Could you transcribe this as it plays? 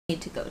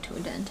Need to go to a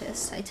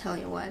dentist, I tell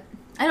you what.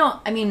 I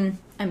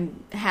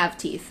have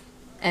teeth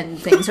and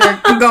things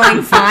are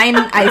going fine,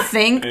 I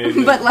think.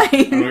 But like,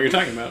 I don't know what you're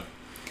talking about.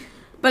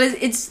 But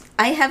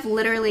I have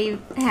literally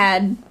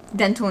had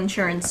dental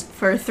insurance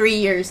for 3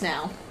 years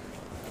now.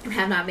 I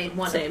have not made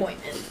one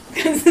appointment.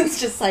 Because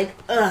it's just like,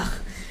 ugh.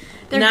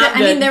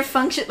 They're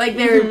function, like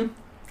they're,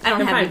 I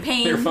don't have any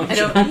pain. They're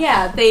functional.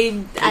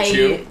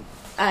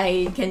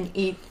 I can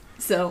eat,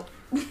 so.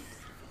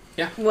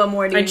 Yeah. What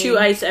more do you I chew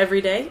ice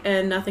every day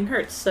and nothing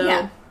hurts, so.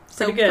 Yeah.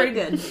 Pretty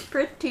good.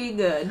 Pretty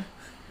good.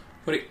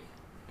 What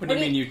do you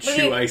mean you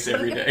chew ice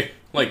every day?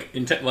 Like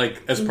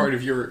as part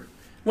of your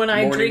When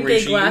I drink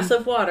regime? a glass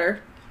of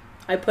water,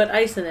 I put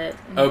ice in it.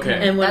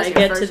 Okay. And when That's I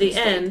your get to first the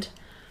mistake. end,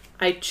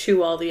 I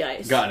chew all the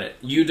ice. Got it.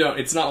 You don't.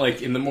 It's not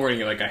like in the morning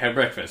you're like, I had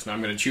breakfast, now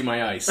I'm going to chew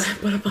my ice.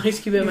 Put an ice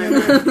cube in my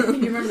mouth. You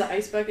remember the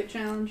ice bucket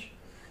challenge?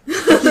 She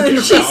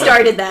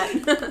started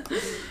that.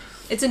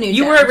 It's a new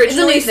You challenge. were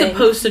originally It's a new thing.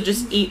 supposed to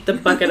just eat the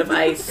bucket of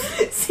ice.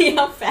 See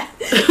how fast.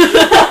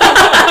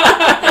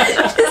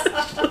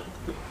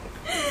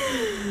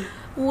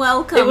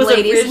 Welcome, It was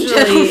ladies and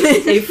originally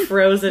gentlemen. a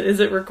frozen...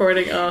 Is it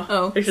recording?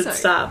 Oh, I should sorry.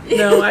 stop.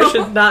 No, I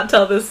should not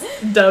tell this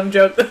dumb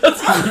joke.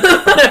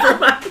 Never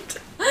mind.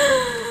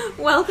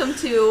 Welcome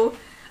to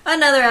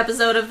another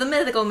episode of the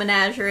Mythical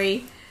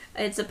Menagerie.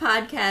 It's a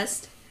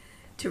podcast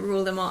to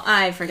rule them all.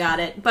 I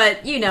forgot it.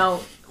 But,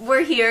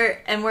 we're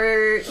here and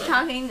we're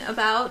talking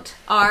about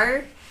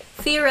our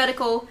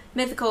theoretical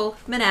mythical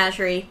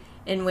menagerie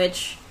in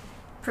which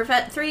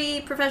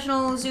three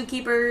professional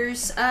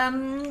zookeepers,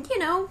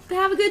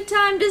 have a good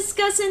time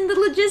discussing the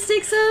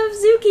logistics of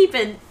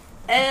zookeeping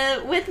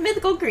with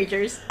mythical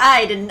creatures.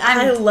 I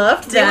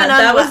loved that.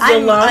 That was the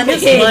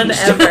longest one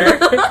ever.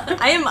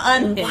 I am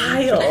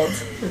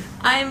unhinged.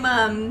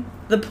 Wild.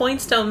 The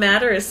points don't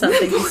matter is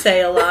something you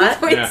say a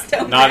lot.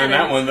 Not in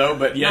that one though,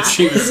 but yes,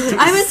 she was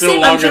still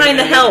longer I'm trying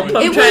to help.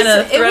 I'm trying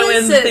to throw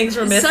in things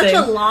we're missing. Such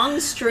a long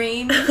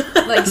string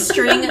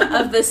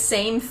of the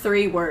same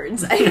 3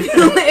 words. I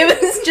feel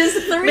it was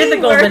just 3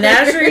 mythical words.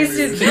 menagerie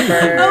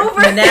zookeeper. Over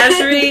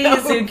menagerie and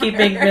over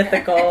zookeeping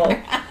mythical.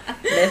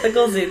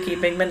 Mythical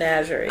zookeeping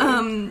menagerie.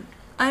 I'm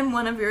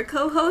one of your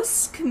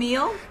co-hosts,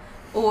 Camille,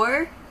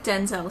 or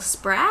Denzel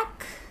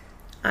Sprack.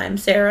 I'm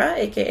Sarah,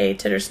 aka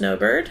Titter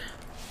Snowbird.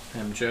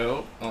 I'm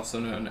Joe,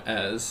 also known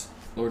as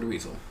Lord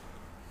Weasel.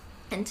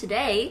 And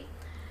today,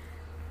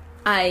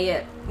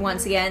 I,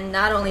 once again,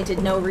 not only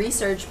did no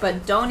research,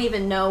 but don't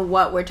even know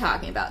what we're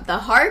talking about. The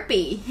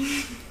Harpy.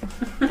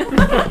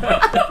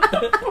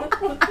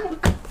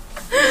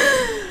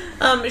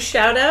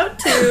 Shout out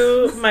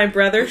to my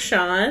brother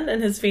Sean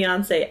and his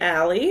fiance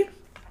Allie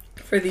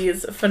for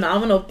these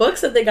phenomenal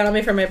books that they got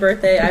me for my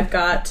birthday. I've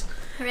got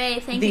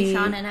Hooray, thank you,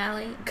 Sean and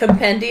Allie.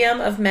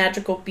 Compendium of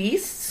Magical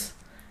Beasts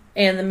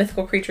and the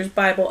Mythical Creatures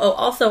Bible. Oh,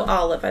 also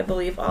Olive. I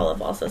believe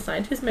Olive also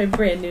signed. Who's my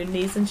brand new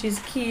niece, and she's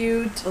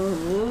cute.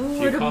 Ooh,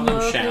 Do you call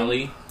them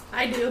Shally?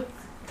 I do.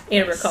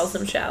 Amber calls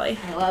them Shally.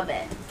 I love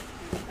it.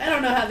 I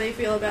don't know how they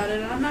feel about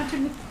it, and I'm not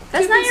too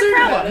That's not your concerned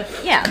problem. about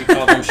it. Yeah. You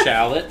call them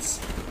shallots?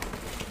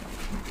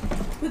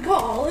 We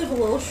call Olive a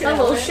little A shallot.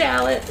 little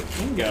shallot.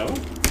 There you go.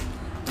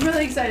 I'm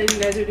really excited you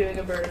guys are doing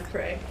a bird of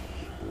prey.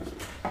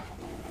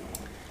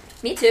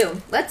 Me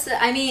too.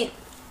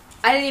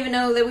 I didn't even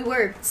know that we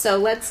were, so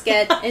let's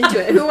get into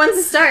it. Who wants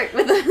to start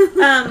with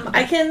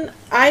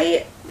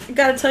I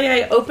gotta tell you,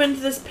 I opened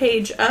this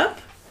page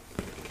up,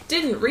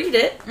 didn't read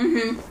it,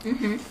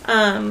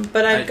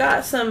 but I've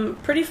got some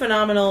pretty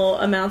phenomenal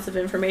amounts of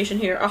information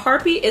here. A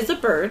harpy is a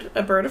bird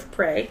of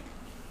prey.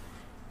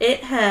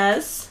 It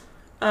has,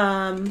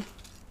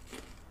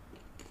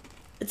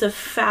 it's a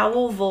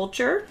foul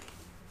vulture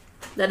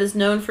that is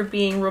known for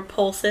being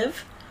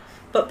repulsive,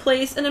 but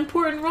plays an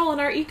important role in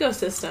our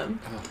ecosystem.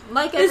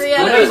 Like This every book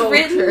other is vulture.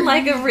 written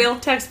like a real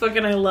textbook,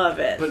 and I love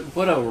it. But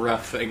what a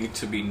rough thing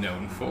to be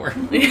known for.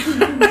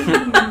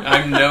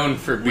 I'm known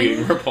for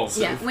being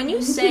repulsive. Yeah, when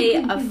you say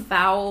a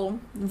foul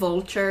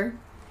vulture,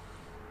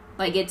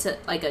 like it's a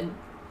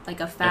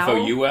foul.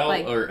 F-O-U-L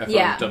like, or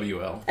yeah.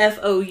 F-O-W-L?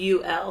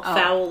 F-O-U-L. Oh,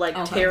 Foul, like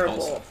okay.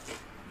 terrible.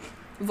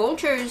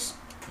 Vultures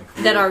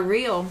that are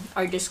real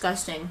are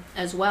disgusting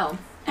as well.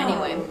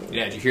 Anyway.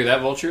 Yeah, did you hear that,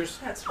 vultures?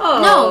 That's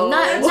Oh. No,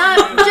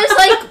 not just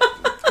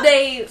like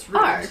they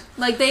are.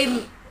 Like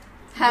they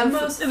have.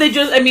 They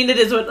just, it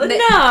is what.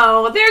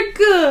 No, they're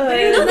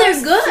good. No,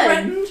 they're good.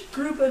 Threatened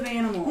group of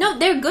animals. No,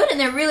 they're good and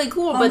they're really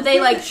cool, but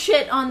they like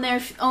shit on their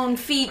own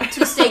feet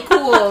to stay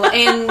cool.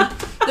 And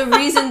the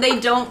reason they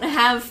don't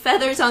have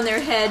feathers on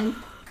their head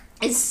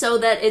is so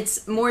that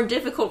it's more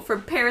difficult for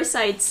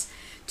parasites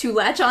to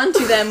latch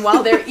onto them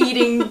while they're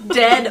eating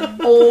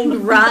dead, old,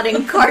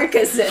 rotting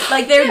carcasses.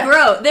 Like they're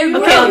gross. They're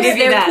gross. I'll give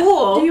you They're that.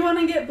 cool. Do you want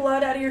to get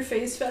blood out of your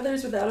face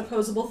feathers without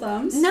opposable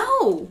thumbs?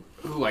 No.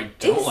 Ooh, I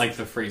don't like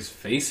the phrase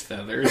face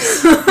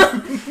feathers.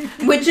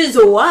 Which is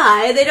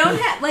why they don't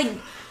have, like,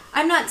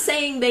 I'm not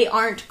saying they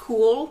aren't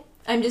cool.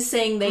 I'm just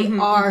saying they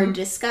are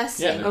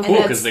disgusting. Yeah, they're And cool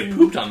that's- because they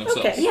pooped on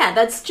themselves. Okay. Yeah,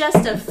 that's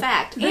just a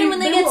fact. And when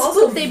they they get will also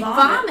spooked, they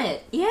vomit.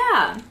 vomit.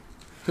 Yeah.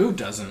 Who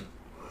doesn't?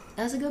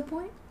 That's a good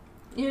point.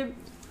 Yep.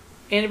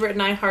 Anna Britt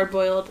and I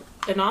hard-boiled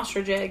an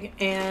ostrich egg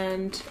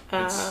and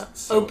It's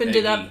so opened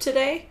it eggy. up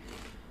today.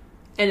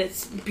 And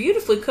it's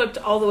beautifully cooked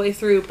all the way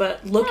through,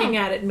 but looking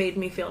at it made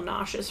me feel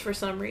nauseous for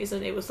some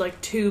reason. It was like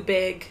too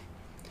big.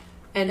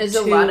 And There's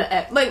a lot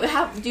of like.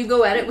 How do you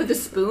go at it with a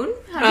spoon?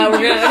 we're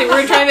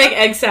gonna try and make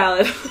egg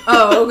salad.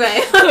 Oh,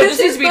 okay. So it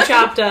just needs to be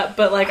chopped up,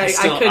 but like I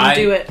couldn't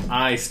do it.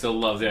 I still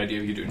love the idea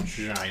of you doing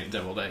giant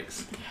deviled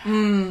eggs.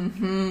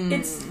 Mm-hmm.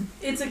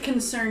 It's a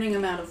concerning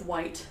amount of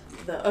white,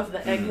 of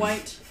the egg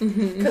white.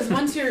 Because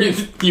once you're...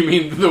 You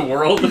mean the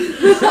world?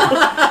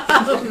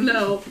 Oh,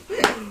 no.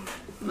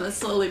 I'm going to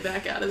slowly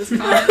back out of this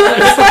comment.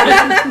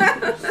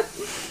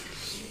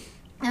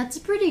 That's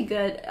pretty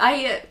good.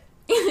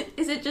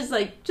 Is it just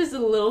a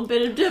little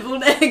bit of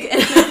deviled egg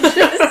and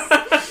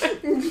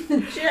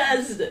then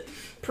just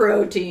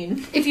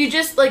protein? If you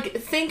just like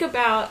think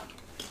about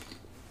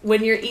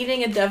when you're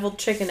eating a deviled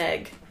chicken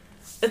egg,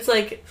 it's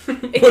like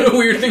What a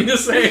weird thing to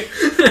say.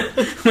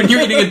 When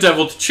you're eating a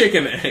deviled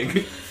chicken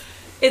egg.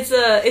 it's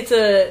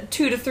a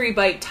 2 to 3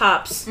 bite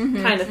tops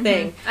kind of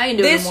thing. I can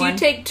do it in one. You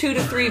take 2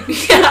 to 3. Yeah,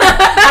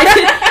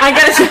 I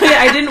gotta tell you,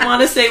 I didn't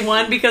want to say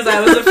one because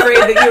I was afraid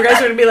that you guys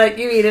were gonna be like,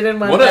 you eat it in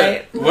one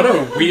bite. What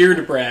a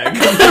weird brag.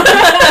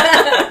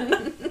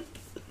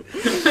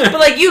 But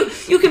like you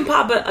can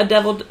pop a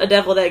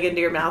deviled egg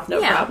into your mouth, no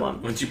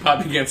problem. Once you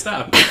pop, you can't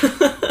stop.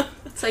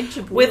 It's like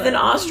Chipotle. With an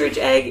ostrich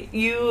egg,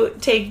 you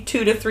take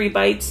 2 to 3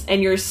 bites,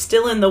 and you're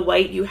still in the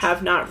white. You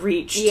have not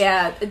reached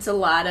Yeah, it's a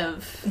lot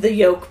of... the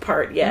yolk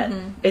part yet.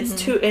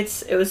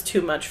 It was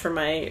too much for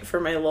my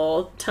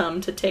little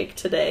tum to take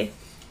today.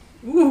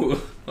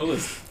 Ooh, all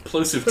those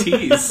plosive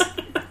teas.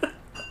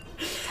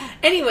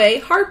 Anyway,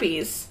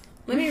 harpies.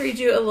 Let me read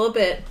you a little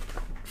bit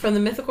from the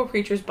Mythical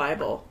Creatures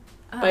Bible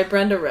by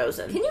Brenda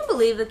Rosen. Can you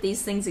believe that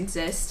these things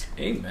exist?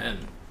 Amen.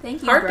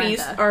 Thank you,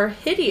 Harpies Brenda. are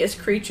hideous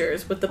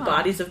creatures with the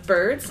bodies of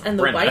birds and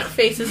the Brenda. white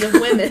faces of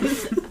women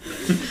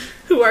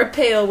who are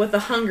pale with a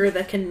hunger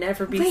that can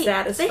never be Wait,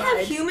 satisfied. they have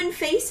human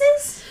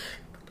faces?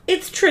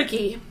 It's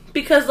tricky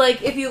because,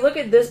 like, if you look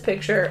at this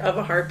picture of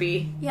a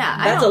harpy, Yeah,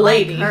 I that's don't a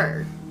lady. like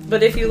her.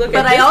 But if you look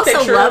But at I this also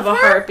picture love of a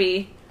her.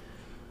 harpy,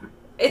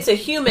 it's a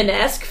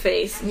human-esque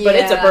face, but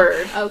it's a Yeah.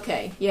 bird.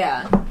 Okay,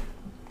 yeah.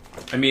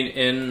 I mean,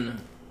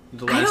 in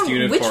The I Last don't-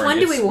 Unicorn, which one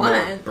do it's we more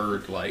want?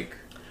 bird-like.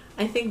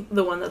 I think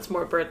the one that's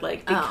more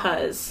bird-like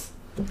because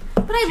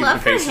But I Human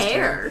love her faces,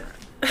 hair.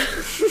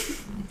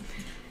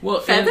 Well,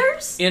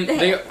 Feathers?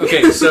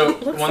 Okay, so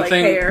Looks one like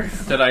thing hair.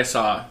 that I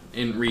saw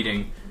in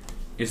reading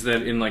is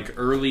that in like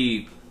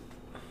early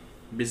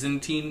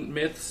Byzantine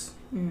myths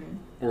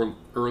or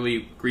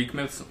early Greek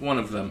myths, one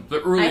of them, the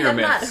I earlier have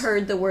myths. not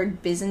heard the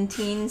word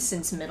Byzantine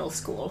since middle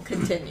school.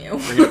 Continue.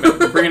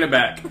 Bringing it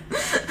back.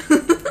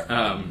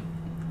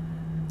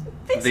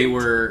 They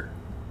were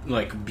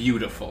like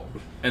beautiful,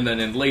 and then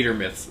in later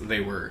myths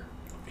they were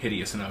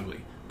hideous and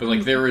ugly. But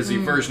like there is a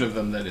version of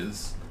them that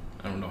is,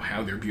 I don't know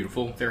how they're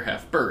beautiful. They're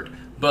half bird,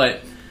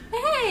 but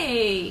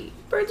Hey!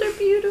 birds are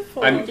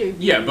beautiful.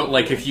 yeah. But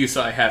like if you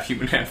saw a half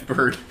human, half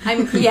bird,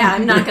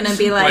 I'm not gonna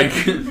be like, like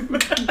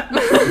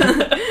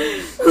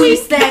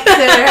who's that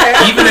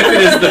girl? even if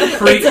it is the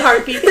It's a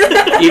harpy.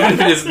 even if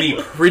it is the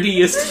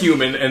prettiest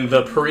human and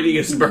the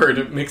prettiest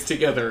bird mixed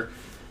together,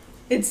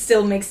 It's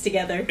still mixed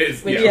together.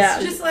 it's Yeah.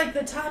 It's just like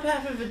the top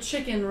half of a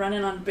chicken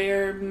running on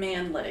bare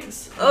man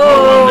legs.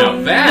 Oh,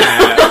 now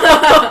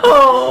that.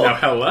 Now,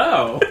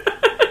 hello.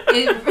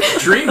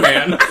 Dream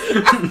man.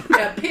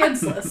 Yeah,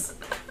 pantsless.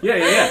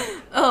 Yeah.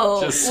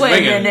 Oh, Just wait a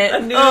swinging. minute.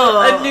 A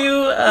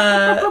new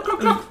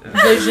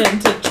vision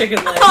to chicken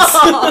legs.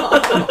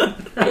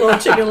 Little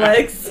chicken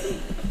legs.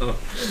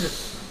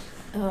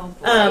 Oh,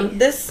 boy.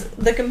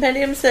 The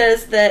compendium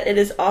says that it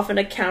is often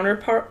a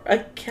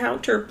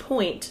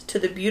counterpoint to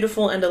the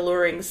beautiful and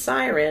alluring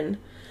siren.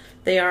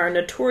 They are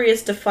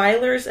notorious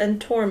defilers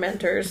and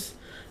tormentors.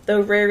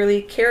 Though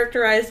rarely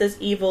characterized as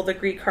evil, the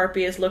Greek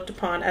harpy is looked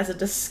upon as a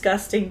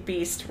disgusting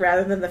beast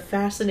rather than the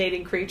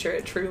fascinating creature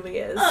it truly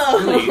is.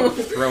 Really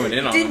throwing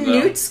in on Did them, though.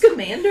 Newt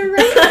Scamander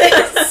write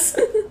this?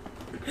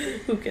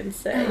 Who can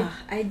say?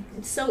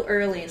 So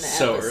early in the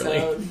So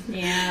episode.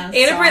 Yeah.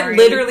 Anna Britt sorry.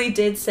 literally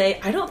did say,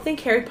 "I don't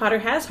think Harry Potter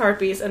has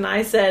harpies," and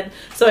I said,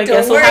 "So I Don't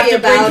guess we'll have worry to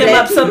bring about him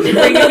it." up bring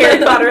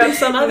Harry Potter up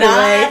some other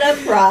way." Not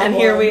a problem. And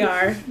here we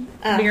are,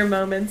 mere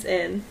moments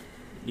in.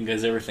 You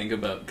guys ever think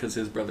about, because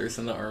his brother's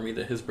in the army,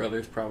 that his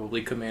brother's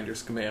probably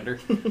Commander's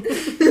commander?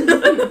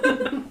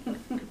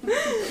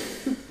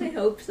 I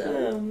hope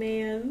so. Oh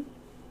man.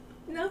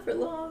 Not for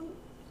long.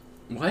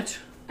 What?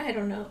 I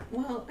don't know.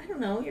 Well, I don't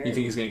know. You think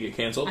he's going to get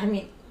canceled? I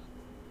mean,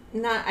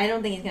 I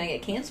don't think he's gonna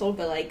get canceled,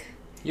 but like,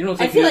 You don't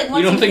I think, feel like you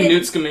once don't you think hit-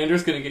 Newt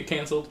Scamander's going to get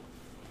canceled?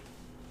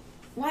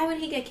 why would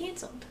he get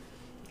canceled?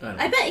 I don't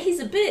I know. bet he's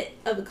a bit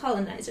of a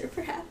colonizer,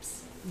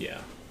 perhaps, Yeah,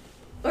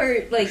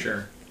 or like for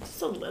sure.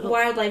 Just a little.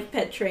 wildlife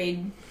pet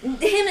trade. Him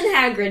and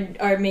Hagrid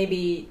are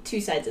maybe two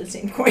sides of the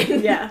same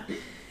coin. Yeah.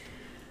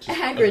 Big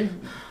Hagrid.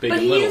 But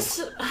and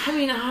little.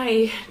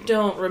 I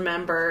don't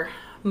remember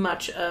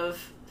much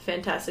of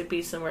Fantastic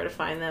Beasts and Where to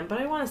Find Them, but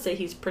I want to say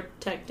he's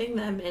protecting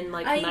them in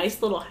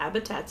nice little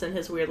habitats in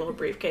his weird little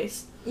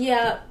briefcase.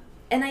 Yeah,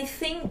 and I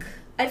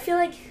feel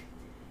like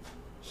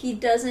he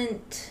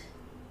doesn't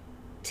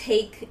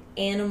take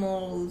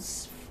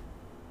animals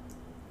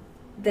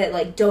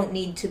that don't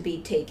need to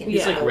be taken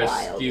He's to the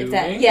wild.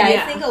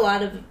 I think a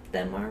lot of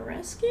them are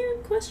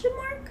rescued? ?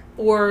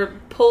 Or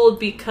pulled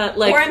because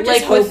or I'm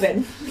just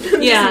hoping.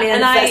 Yeah,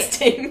 and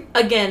I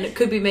again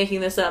could be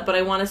making this up, but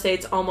I want to say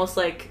it's almost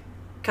like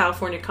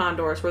California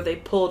condors, where they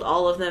pulled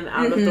all of them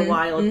out of the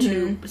wild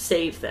to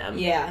save them.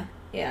 Yeah.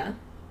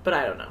 But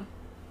I don't know.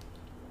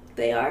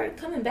 They are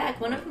coming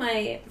back. One of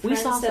my We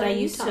friends saw that I some in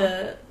used Utah.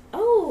 to.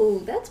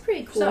 Oh, that's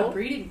pretty cool. Saw a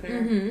breeding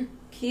pair. Mm-hmm.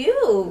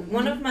 Cute.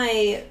 One of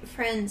my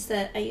friends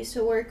that I used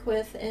to work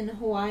with in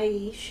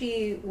Hawaii,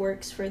 she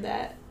works for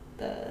the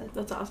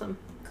That's awesome.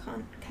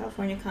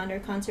 California Condor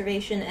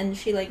Conservation, and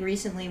she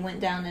recently went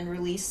down and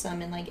released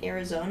some in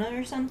Arizona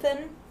or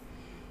something.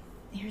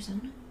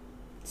 Arizona?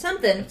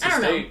 Something. It's I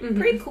don't know. state. Mhm.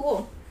 Pretty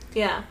cool.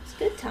 Yeah. It's a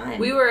good time.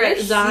 We were They're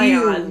at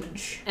Zion,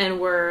 huge. and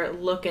we're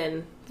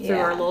looking through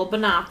Yeah. our little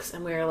binocs,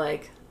 and we were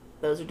like,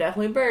 those are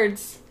definitely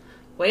birds.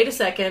 Wait a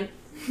second.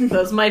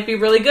 Those might be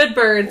really good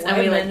birds. And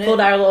Wait we a minute.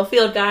 pulled our little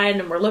field guide,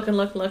 and we're looking,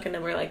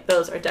 and we're like,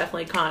 those are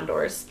definitely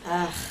condors.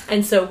 Ugh.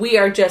 And so we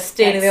are just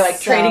standing there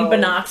That's trading so-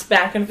 binocs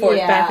back and forth,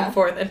 Yeah.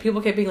 and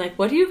people kept being like,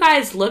 what are you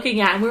guys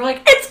looking at? And we were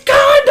like, it's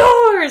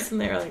condors!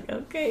 And they were like,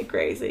 okay,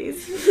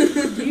 crazies.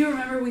 Do you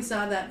remember we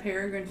saw that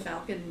peregrine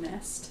falcon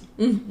nest?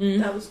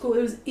 Mm-hmm. That was cool.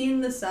 It was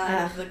in the side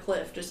Ah. of the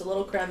cliff, just a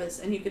little crevice,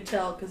 and you could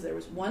tell because there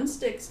was one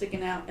stick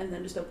sticking out and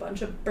then just a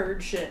bunch of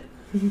bird shit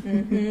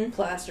Mm-hmm.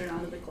 plastered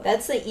onto the cliff.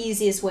 That's the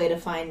easiest way to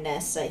find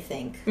nests, I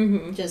think.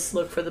 Mm-hmm. Just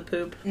Look for the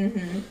poop.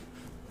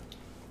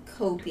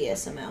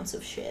 copious amounts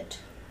of shit.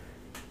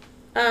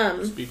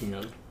 Speaking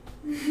of,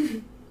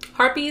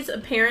 Harpies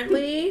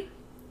apparently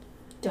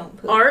Don't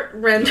poop. art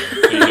render.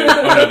 they do.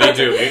 Oh, no, they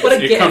do. What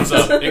a It gift. comes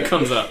up. It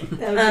comes up.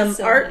 That would be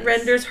so Art nice.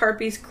 renders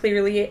harpies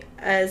clearly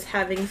as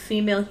having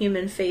female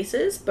human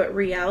faces, but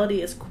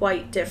reality is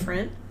quite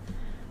different.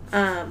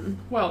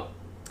 Well,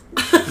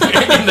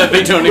 and that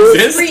they don't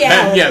exist.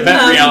 reality?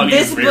 That reality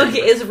This is book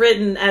weird. is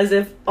written as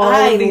if all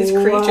I of these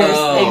love creatures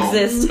that.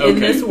 exist Okay. in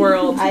this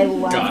world. I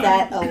love Got it.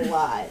 that a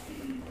lot.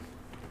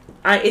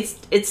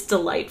 It's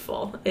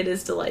delightful. It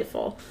is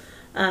delightful.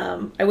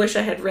 I wish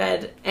I had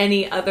read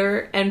any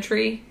other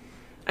entry.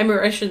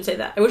 I shouldn't say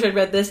that. I wish I'd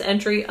read this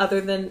entry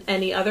other than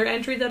any other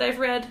entry that I've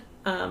read,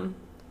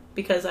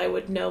 because I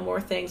would know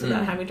more things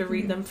without having to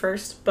read them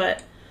first.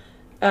 But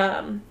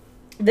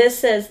this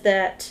says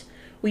that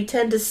we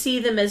tend to see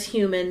them as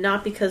human,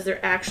 not because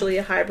they're actually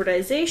a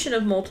hybridization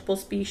of multiple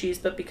species,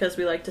 but because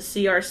we like to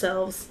see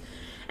ourselves.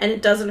 And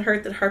it doesn't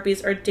hurt that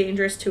harpies are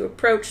dangerous to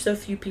approach, so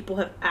few people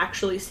have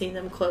actually seen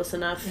them close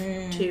enough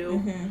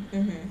to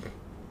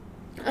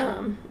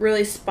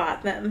really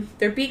spot them.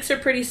 Their beaks are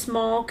pretty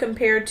small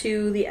compared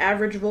to the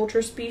average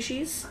vulture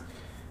species.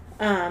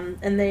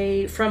 And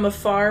they, from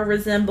afar,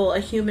 resemble a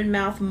human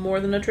mouth more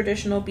than a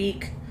traditional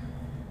beak.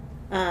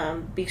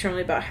 Beaks are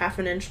only about half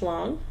an inch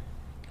long,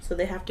 so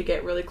they have to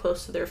get really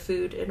close to their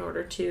food in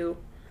order to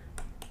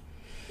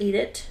eat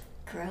it.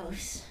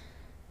 Gross.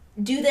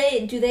 Do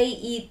they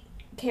eat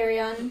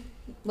carrion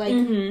like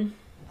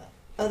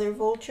other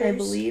vultures? I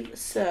believe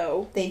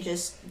so. They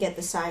just get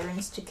the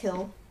sirens to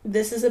kill.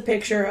 This is a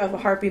picture of a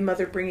harpy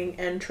mother bringing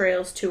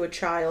entrails to a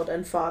child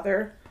and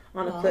father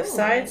on a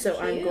cliffside, so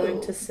I'm going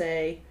cute. to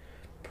say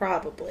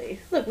probably.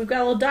 Look, we've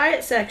got a little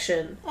diet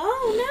section.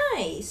 Oh,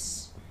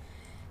 nice.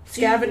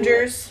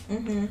 Scavengers,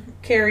 Mm-hmm.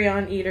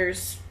 carrion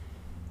eaters.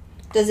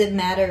 Does it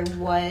matter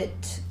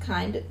what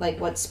kind,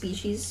 what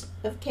species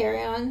of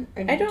carrion?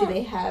 Or I don't do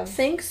they have...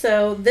 think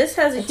so. This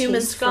has a A human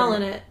taste skull for-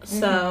 in it,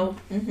 so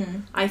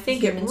Mm-hmm. I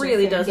think it Humans are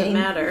really fair doesn't game.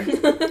 matter.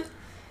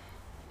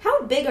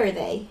 How big are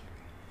they?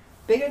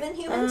 Bigger than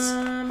humans?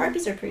 Um,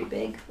 Harpies are pretty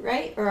big,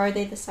 right? Or are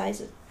they the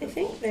size of... I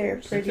think they're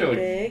I think pretty they're,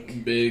 like,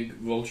 big. Big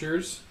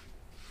vultures,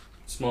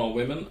 small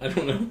women. I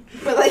don't know.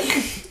 But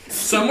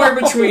Somewhere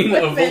between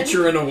a women.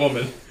 vulture and a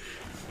woman.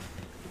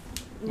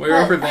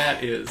 Wherever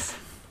that is.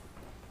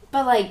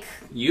 But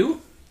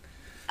You?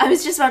 I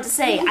was just about to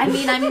say, I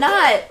mean, I'm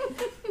not...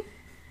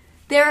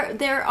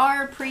 There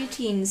are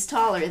preteens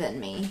taller than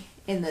me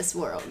in this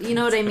world. You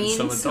know what I mean?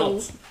 Some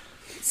adults.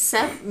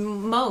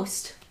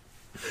 Most.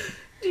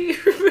 Do you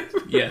remember?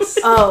 Yes.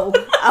 Oh,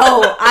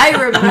 I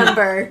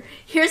remember.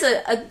 Here's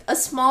a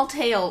small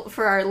tale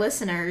for our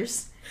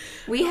listeners.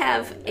 We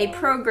have a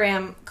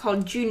program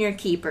called Junior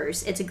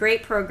Keepers. It's a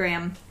great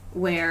program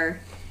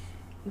where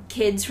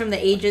kids from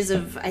the ages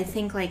of, I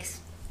think,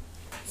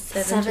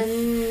 7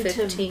 to to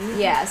 15?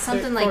 yeah,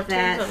 something like 14,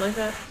 that. something like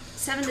that.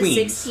 7 to Tweens.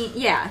 16.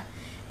 Yeah.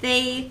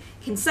 They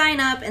can sign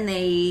up and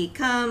they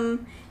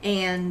come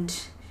and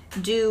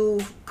do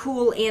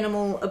cool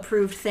animal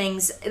approved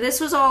things. This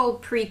was all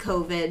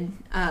pre-COVID,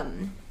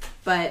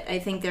 but I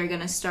think they're going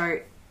to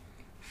start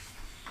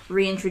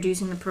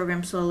reintroducing the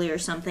program slowly or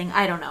something.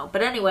 I don't know.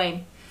 But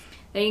anyway,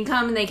 they can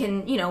come and they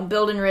can,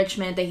 build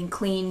enrichment. They can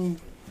clean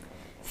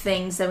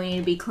things that we need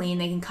to be clean.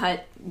 They can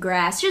cut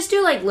grass. Just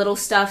do, like, little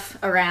stuff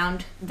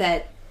around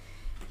that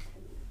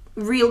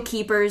real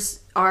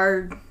keepers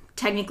are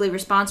technically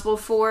responsible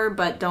for,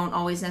 but don't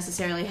always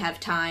necessarily have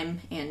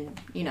time. And,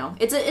 you know,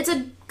 it's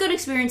a good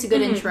experience, a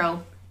good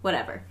intro,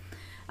 whatever.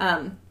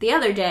 The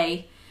other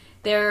day,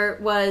 there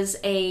was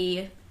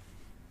a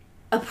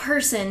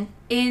person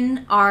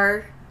in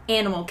our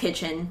animal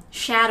kitchen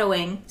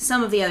shadowing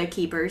some of the other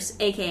keepers,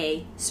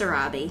 aka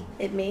Sarabi.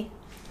 It me.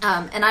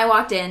 And I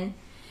walked in,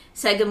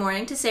 said good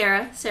morning to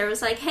Sarah. Sarah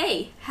was like,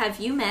 hey, have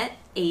you met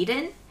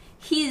Aiden?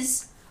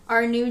 He's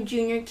our new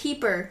junior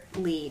keeper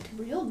lead.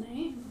 Real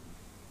name.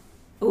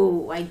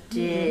 Oh, I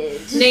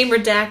did. Name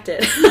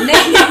redacted.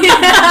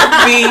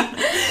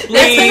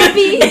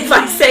 If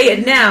I say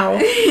it now,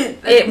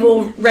 it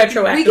will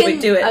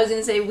retroactively do it. I was going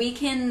to say, we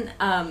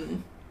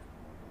can,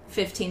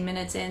 15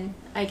 minutes in,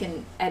 I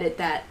can edit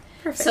that.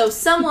 Perfect. So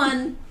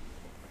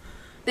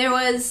there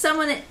was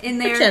someone in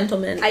there. A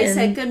gentleman. I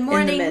said, good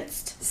morning, in the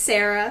midst.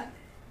 Sarah,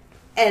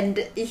 and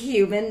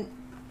human,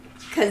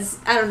 because,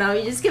 I don't know,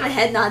 you just give a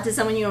head nod to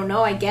someone you don't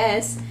know, I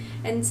guess.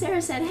 And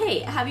Sarah said, hey,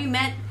 have you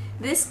met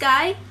this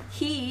guy?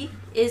 He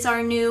is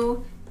our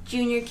new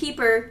junior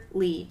keeper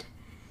lead.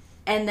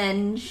 And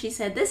then she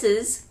said, this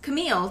is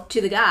Camille, to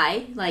the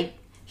guy, like,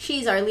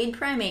 she's our lead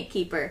primate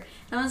keeper.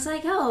 And I was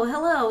like, oh,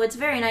 hello, it's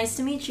very nice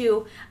to meet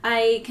you.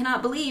 I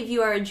cannot believe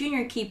you are a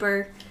junior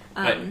keeper.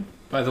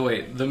 By the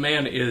way, the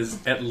man is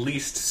at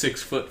least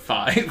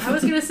 6'5". I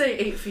was gonna say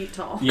 8 feet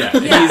tall. Yeah,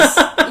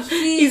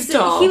 He's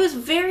tall. He was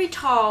very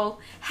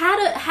tall. Had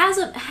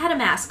a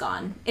mask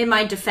on. In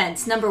my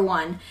defense, number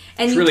one,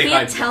 and It's you really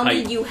can't high tell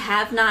me height. you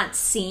have not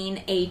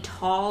seen a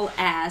tall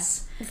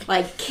ass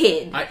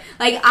kid. I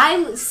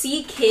I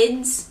see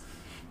kids.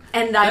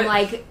 And I'm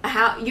like,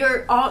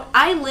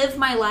 I live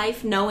my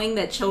life knowing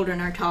that children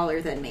are taller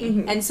than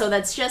me. And so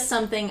that's just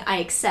something I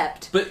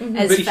accept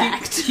as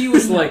fact. He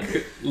was like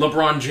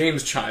LeBron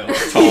James child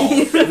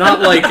tall.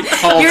 Not like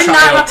tall You're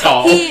child not,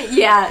 tall.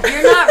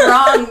 you're not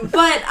wrong.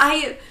 But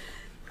I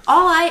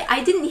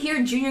didn't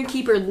hear junior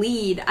keeper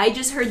lead. I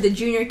just heard the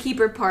junior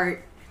keeper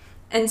part.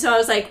 And so I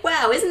was like,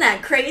 wow, isn't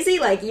that crazy?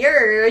 Like,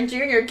 you're a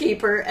junior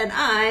keeper and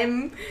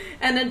I'm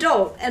an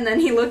adult. And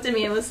then he looked at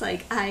me and was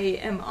like, I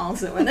am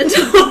also an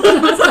adult.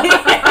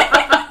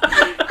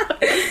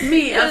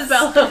 Me, a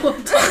fellow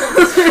adult.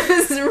 It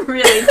was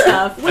really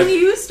tough. When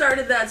you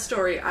started that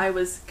story, I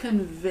was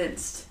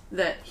convinced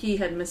that he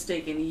had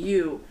mistaken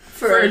you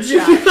For a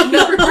child.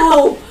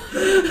 No.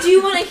 Do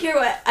you want to hear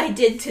what I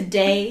did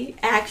today?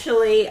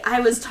 Actually,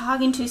 I was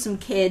talking to some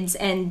kids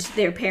and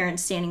their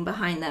parents standing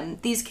behind them.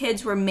 These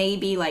kids were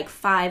maybe like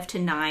 5 to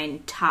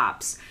 9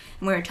 tops.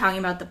 And we were talking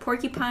about the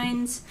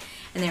porcupines,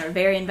 and they were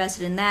very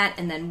invested in that.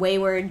 And then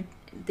Wayward,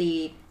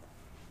 the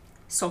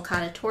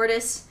sulcata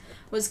tortoise,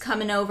 was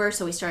coming over,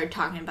 so we started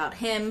talking about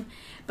him.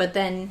 But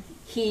then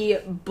he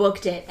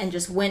booked it and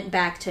just went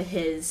back to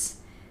his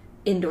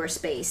indoor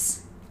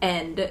space.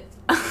 And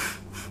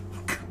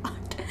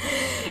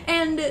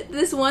and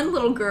this one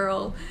little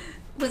girl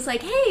was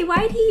like, hey,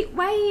 why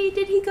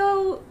did he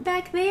go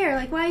back there?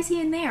 Like, why is he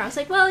in there? I was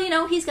like, well, you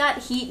know, he's got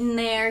heat in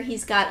there.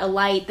 He's got a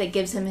light that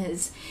gives him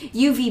his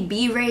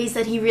UVB rays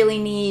that he really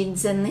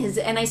needs. And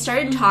I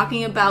started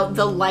talking about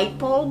the light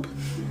bulb.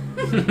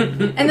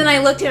 And then I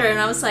looked at her and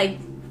I was like,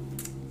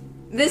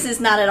 this is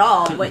not at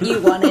all what you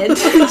wanted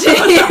to hear.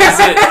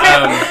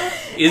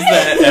 Is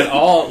that at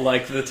all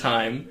like the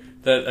time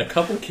that a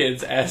couple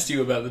kids asked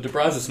you about the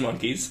DeBrazos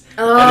monkeys,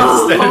 and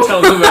instead of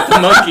telling them about the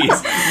monkeys,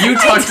 you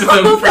talked to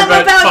them for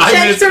about 5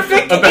 minutes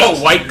about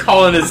white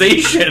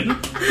colonization?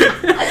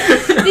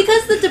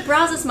 Because the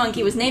DeBrazos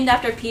monkey was named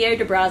after Pierre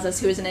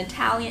DeBrazos, who is an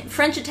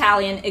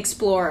French-Italian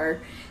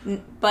explorer,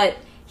 but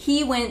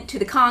he went to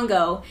the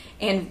Congo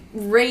and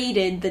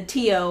raided the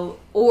Tio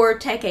or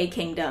Teke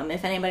kingdom.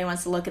 If anybody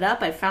wants to look it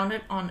up, I found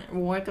it on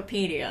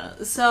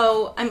Wikipedia.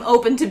 So I'm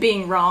open to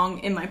being wrong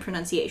in my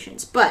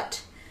pronunciations,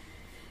 but...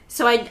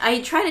 So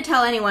I try to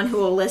tell anyone who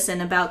will listen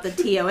about the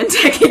Tio and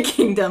Teke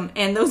kingdom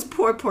and those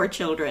poor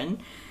children.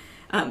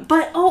 And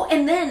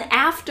then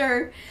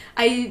after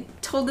I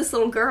told this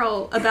little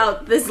girl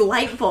about this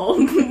light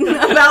bulb,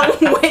 about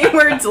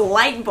Wayward's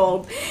light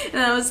bulb, and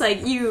I was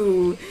like,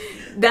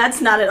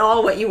 that's not at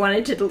all what you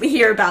wanted to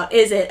hear about,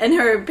 is it? And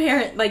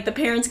the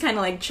parents kind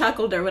of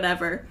chuckled or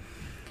whatever.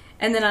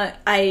 And then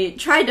I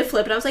tried to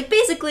flip it. I was like,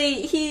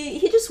 basically,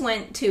 he just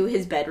went to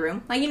his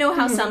bedroom. Like, you know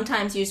how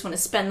sometimes you just want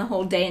to spend the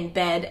whole day in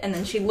bed? And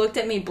then she looked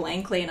at me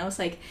blankly, and I was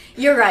like,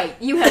 you're right.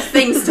 You have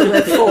things to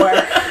live for.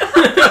 And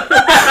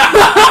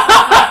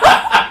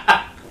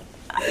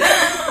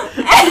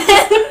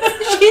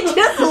she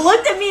just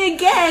looked at me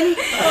again.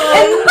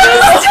 And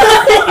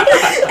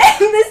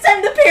this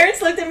time the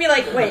parents looked at me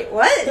like, wait,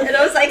 what? And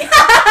I was like,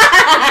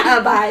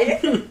 bye.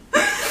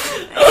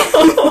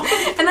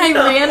 And I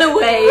ran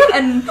away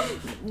and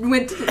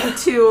went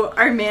to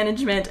our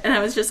management, and I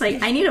was just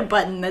like, I need a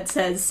button that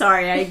says,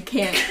 sorry, I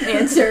can't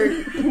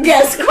answer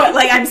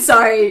I'm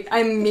sorry,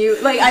 I'm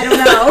mute, I don't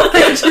know.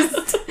 I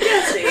just...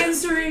 Yes,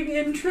 answering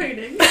in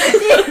training.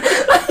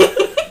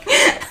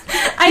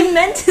 I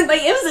meant it,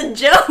 like, it was a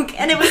joke,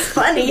 and it was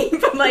funny,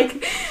 but, like,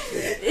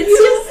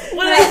 it's just...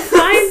 What I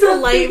find to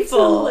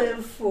delightful...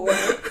 live for.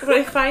 What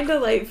I find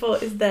delightful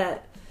is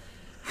that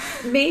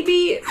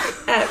maybe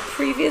at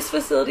previous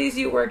facilities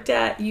you worked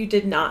at, you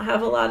did not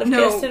have a lot of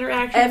guest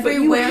interaction,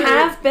 everywhere. but you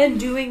have been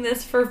doing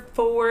this for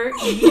 4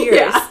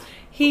 years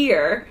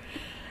here.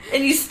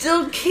 And you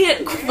still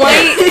can't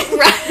quite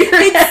wrap your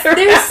head around.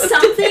 There's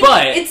something.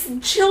 But- it's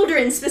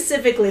children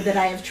specifically that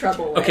I have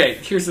trouble with. Okay,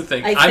 here's the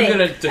thing. I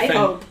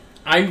hope.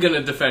 I'm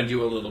gonna defend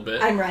you a little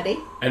bit. I'm ready.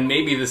 And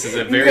maybe this is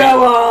a very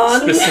Go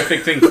on.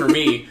 specific thing for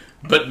me.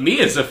 But me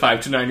as a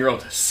 5 to 9 year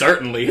old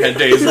certainly had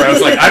days where I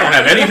was like, I don't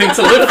have anything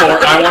to live for.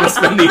 I want to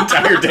spend the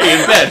entire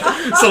day in bed.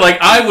 So like,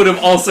 I would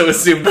have also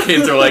assumed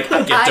kids are like,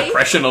 I get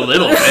depression a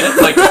little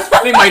bit. Like,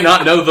 they might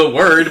not know the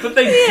word, but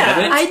they get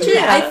it.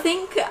 I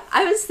think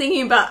I was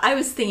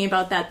thinking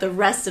about that the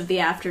rest of the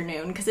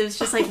afternoon, because it was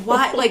just like,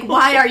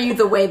 why are you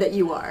the way that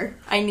you are?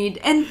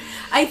 And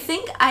I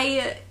think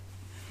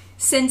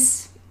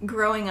since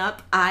growing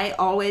up, I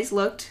always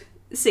looked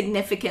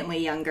significantly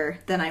younger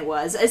than I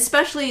was,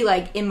 especially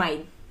like in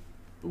my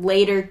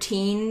later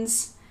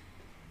teens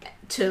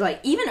to like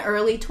even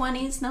early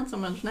 20s, not so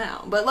much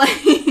now, but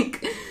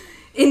like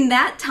in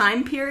that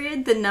time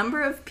period, the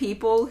number of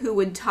people who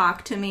would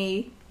talk to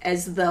me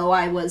as though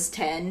I was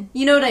 10,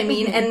 you know what I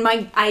mean? And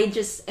I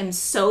just am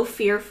so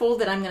fearful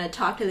that I'm going to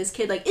talk to this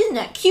kid like, isn't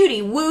that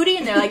cutie Woody?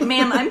 And they're like,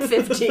 ma'am, I'm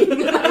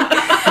 15.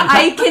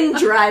 I can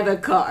drive a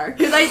car.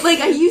 Because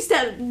I used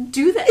to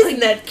do that. Isn't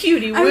that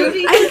cutie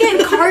Woody? I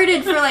get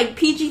carded for like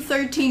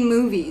PG-13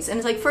 movies. And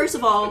it's like, first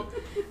of all,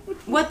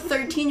 what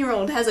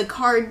 13-year-old has a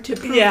card to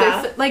prove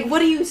their... like,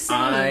 what are you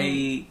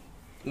saying?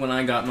 When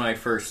I got my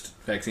first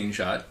vaccine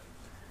shot,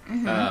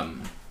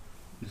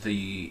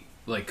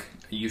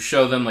 you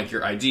show them, like,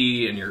 your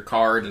ID and your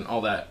card and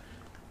all that.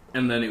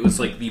 And then it was,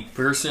 like, the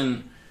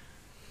person...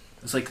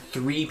 It was, like,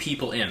 3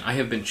 people in. I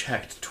have been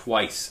checked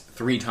twice.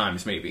 3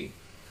 times, maybe.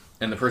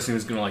 And the person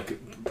who's gonna,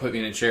 like, put me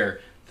in a chair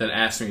then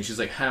asked me, she's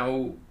like,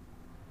 how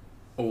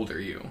old are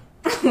you?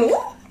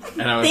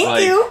 And I was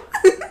Thank you.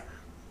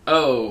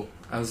 Oh.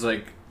 I was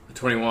like,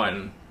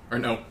 21. Or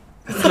no.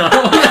 That's not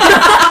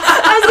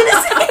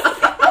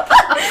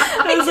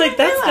I was like,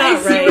 that's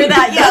not right.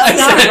 That's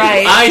not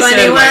right. I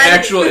said 21. my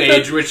actual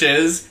age, which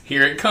is,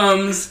 here it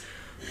comes,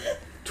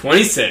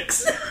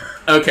 26.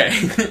 Okay.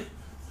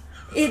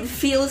 It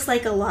feels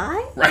like a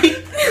lie? Right?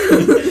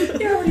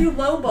 Yeah, when you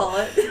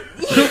lowball it.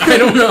 I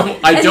don't know.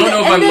 I don't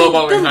know if I'm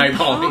lowballing or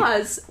highballing.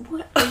 Pause.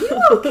 What, are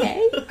you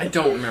okay? I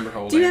don't remember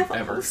how old Do you I have am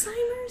ever.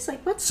 Alzheimer's?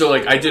 Like, what's So,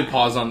 like, I did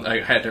pause on...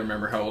 I had to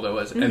remember how old I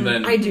was. And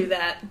then... I do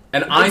that.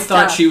 And I Good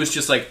thought stuff. she was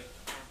just, like...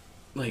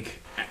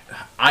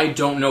 I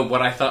don't know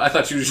what I thought. I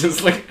thought she was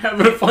just, like,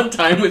 having a fun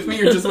time with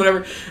me or just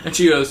whatever. And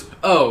she goes,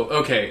 oh,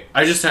 okay.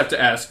 I just have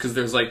to ask because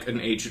there's, like,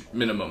 an age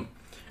minimum.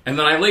 And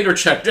then I later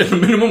checked and the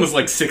minimum was,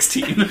 like,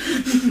 16.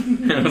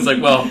 And I was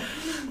like, well,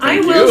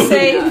 I thank will you.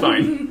 say...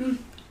 Fine.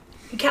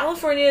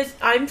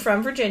 I'm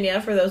from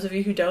Virginia, for those of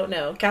you who don't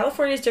know.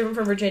 California is different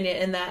from Virginia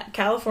in that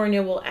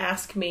California will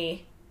ask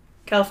me,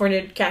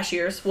 California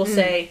cashiers will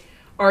say,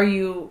 are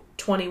you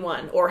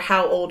 21? Or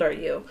how old are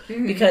you?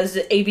 Because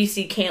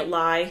ABC can't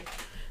lie.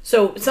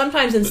 So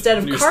sometimes instead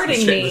of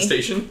carding me... The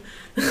station?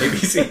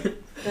 ABC?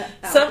 The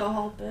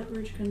alcohol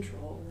beverage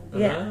control.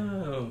 Yeah.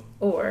 Oh.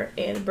 Or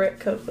Anne Britt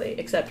Coakley,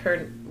 except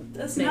her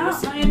That's name not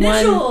is my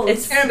initials. one...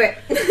 It's, Anne Britt.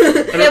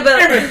 yeah,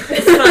 but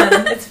it's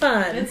fun. It's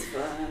fun. It's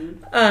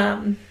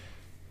fun.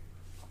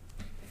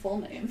 Full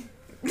name.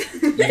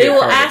 They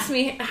will ask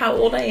me how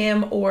old I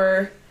am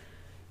or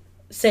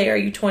say, are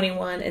you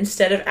 21,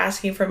 instead of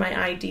asking for my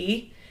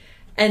ID.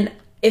 And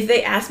if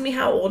they ask me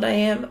how old I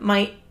am,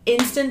 my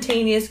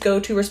instantaneous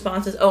go-to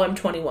response is, oh, I'm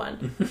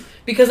 21.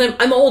 Because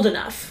I'm old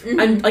enough.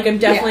 I'm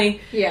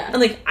definitely... Yeah. I'm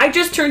like, I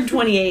just turned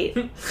 28.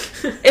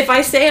 If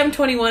I say I'm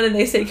 21 and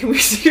they say, can we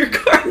see your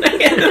card? And I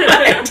get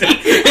my ID.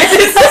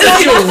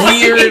 Such a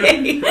weird...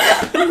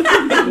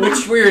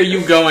 Which way are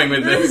you going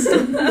with this?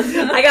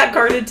 I got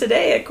carded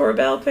today at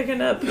Corbell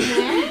picking up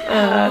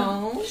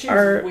She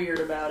was weird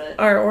about it.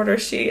 our order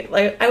sheet.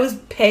 Like, I was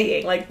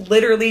paying. Like,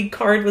 literally,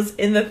 card was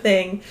in the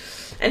thing.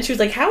 And she was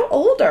like, how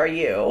old are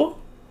you?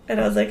 And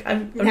I was like,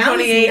 I'm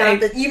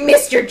 28. You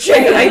missed your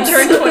chance. I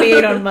turned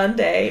 28 on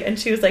Monday. And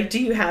she was like, do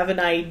you have an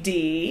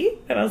ID?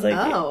 And I was like,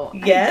 Oh,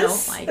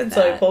 yes. I don't like and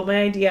so I that. pulled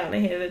my ID out and I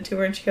handed it to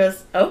her. And she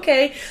goes,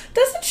 okay.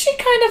 Doesn't she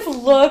kind of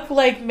look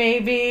like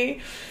maybe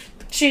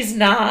she's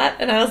not?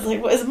 And I was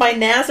like, what, is my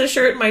NASA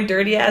shirt and my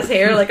dirty ass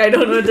hair? Like, I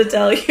don't know what to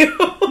tell you.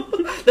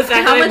 The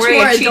fact How that I'm much wearing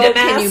more a cheetah adult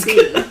can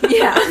you mask. be?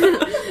 Yeah.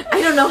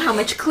 I don't know how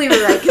much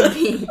clearer I can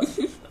be.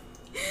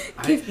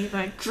 Give me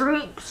my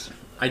drinks.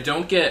 I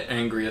don't get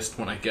angriest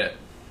when I get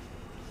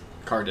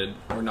carded,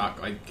 or not.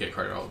 I get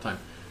carded all the time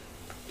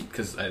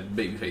because I have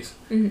baby face.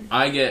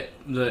 I get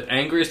the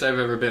angriest I've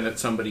ever been at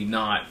somebody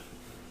not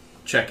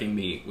checking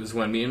me was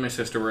when me and my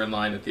sister were in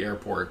line at the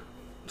airport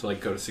to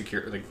like go to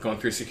security, like going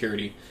through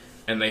security,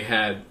 and they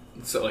had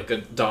like a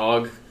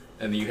dog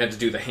and you had to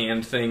do the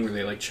hand thing where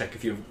they like check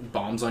if you have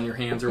bombs on your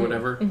hands or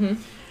whatever.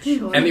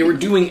 Sure. And they were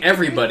doing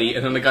everybody,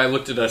 and then the guy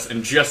looked at us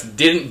and just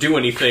didn't do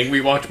anything. We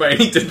walked by and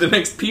he did the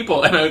next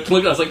people, and I looked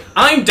at us like,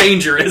 I'm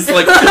dangerous.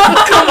 Like,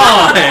 come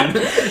on. I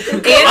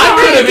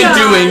could have been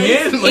doing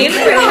it. Like,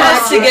 Andrew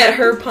has to get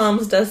her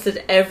palms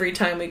dusted every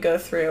time we go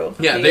through.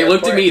 yeah, the they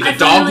looked at airport. me. The I dog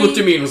finally- looked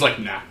at me and was like,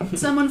 nah.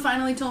 Someone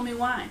finally told me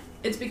why.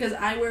 It's because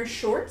I wear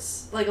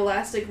shorts, like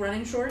elastic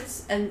running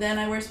shorts, and then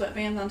I wear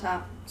sweatpants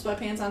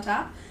on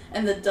top,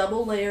 and the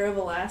double layer of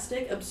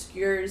elastic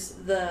obscures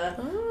the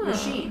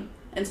machine.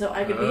 And so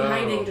I could be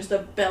hiding just a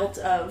belt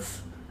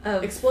of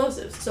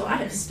explosives. So I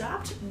have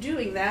stopped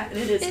doing that, and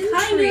it is kind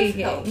of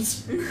Intriguing.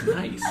 helped.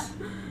 Nice.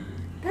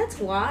 That's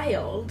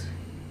wild.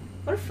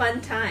 What a fun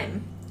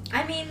time.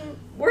 I mean,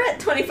 we're at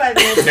 25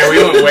 minutes. Yeah,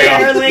 we went way off.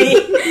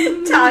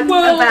 barely talked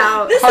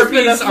about. this has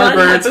been a Harpies are fun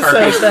birds, episode,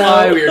 harpies though.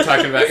 fly. We were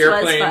talking about This was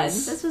airplanes.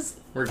 fun. This was.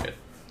 We're good.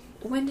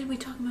 When did we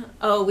talk about?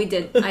 Oh, we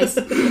did. Ice.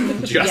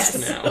 Just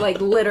yes, now.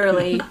 like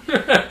literally.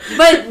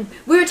 But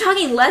we were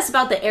talking less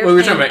about the airplane Well,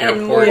 we were talking about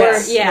and more,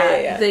 airports.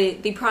 Yeah.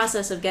 the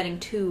process of getting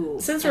to.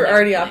 Since an we're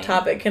already off airplane.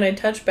 topic, can I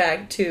touch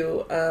back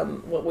to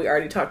what we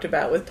already talked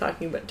about with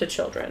talking about to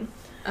children?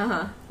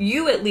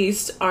 You at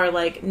least are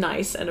like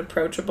nice and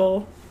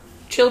approachable.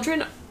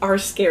 Children are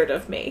scared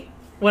of me.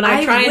 When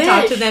I try and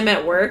talk to wish. them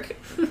at work,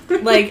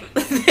 like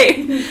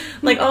they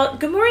like, oh,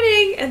 good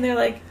morning, and they're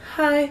like,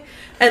 hi,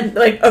 and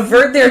like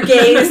avert their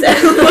gaze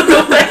and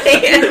look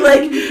away and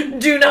like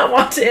do not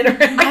want to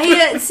interact.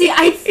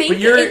 I think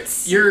But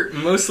it's. you're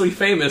mostly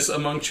famous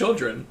among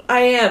children. I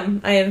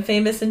am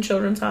famous in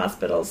children's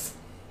hospitals.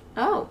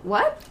 Oh,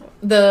 what?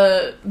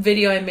 The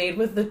video I made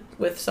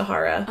with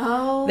Sahara,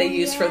 Oh, they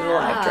used for the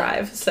live yeah.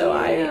 drive. So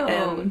I Cute.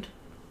 am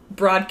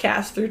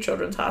broadcast through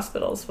children's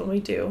hospitals when we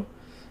do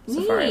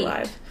Safari Neat.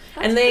 Live.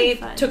 That's And they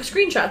pretty fun. took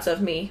screenshots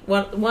of me.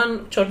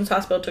 One children's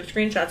hospital took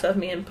screenshots of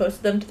me and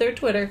posted them to their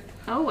Twitter.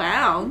 Oh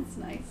wow, That's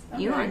nice. I'm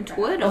you very on proud.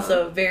 Twitter?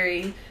 Also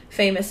very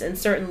famous in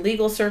certain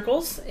legal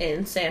circles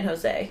in San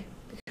Jose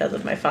because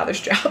of my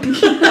father's job.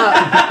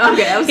 Oh,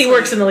 okay, I was He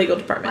works in the legal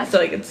department, What? so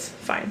like it's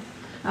fine.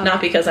 Okay.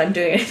 Not because I'm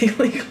doing anything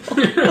illegal.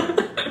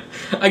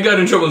 I got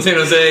in trouble in San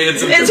Jose.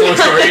 It's a It's long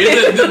story. fine.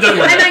 It doesn't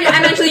work.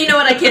 I'm actually, you know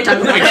what? I can't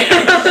talk about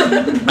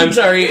it. I'm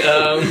sorry.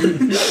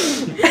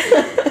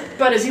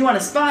 But if you want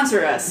to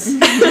sponsor us,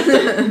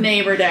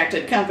 name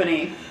redacted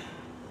company.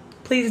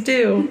 Please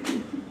do.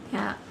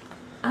 Yeah.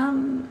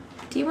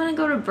 Do you want to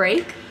go to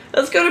break?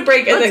 Let's go to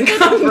break and Let's then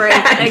go to come break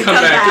back. and Come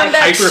back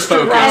hyper-focused.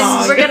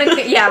 And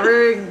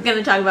we're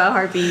gonna talk about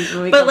harpies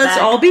when we But come let's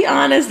back. all be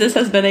honest, this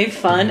has been a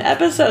fun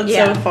episode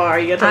Yeah. so far.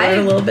 You get to learn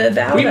a little bit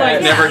about we might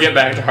us. never get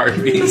back to Who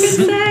heartbeats.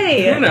 can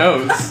say? Who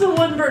knows? That's the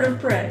one bird of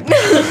prey.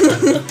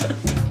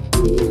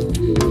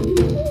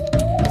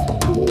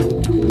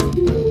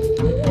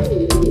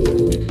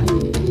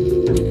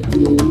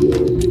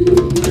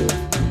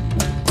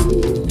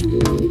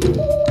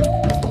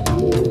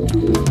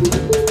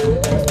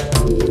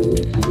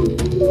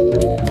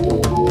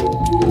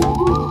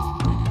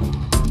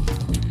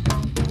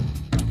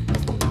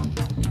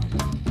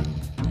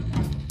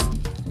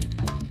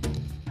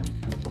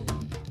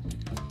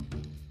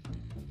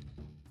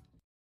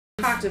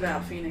 Talked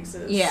about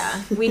phoenixes.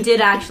 Yeah, we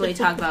did actually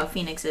talk about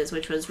phoenixes,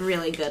 which was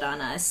really good on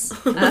us.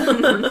 We're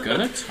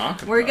gonna talk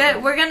about We're good.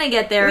 it. We're gonna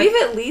get there. We've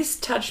at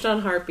least touched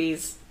on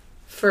harpies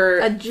for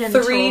A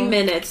gentle- 3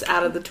 minutes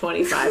out of the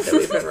 25 that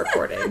we've been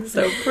recording.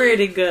 So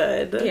pretty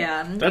good.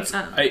 Yeah, That's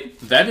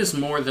that is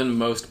more than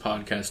most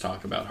podcasts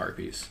talk about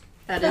harpies.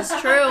 that is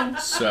true.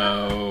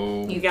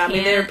 So You got me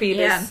there, Penis.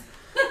 Yeah.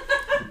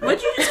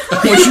 What'd you just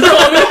what'd you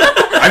call me?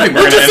 I think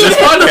we're gonna end this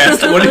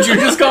podcast. What did you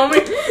just call me?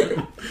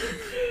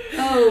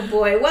 Oh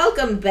boy,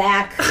 welcome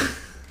back,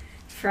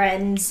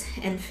 friends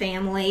and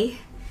family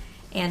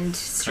and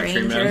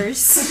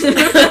strangers.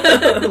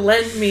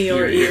 Lend me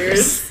your Your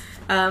ears.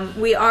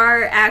 We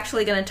are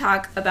actually going to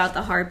talk about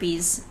the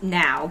harpies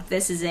now.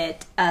 This is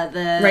it.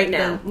 Right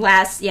now. The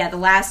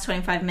last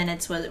 25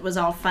 minutes was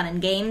all fun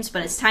and games,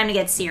 but it's time to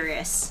get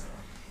serious.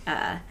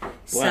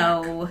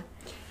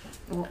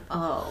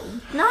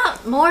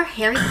 Not more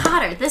Harry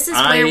Potter. This is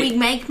where we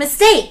make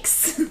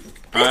mistakes.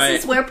 This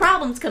is where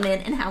problems come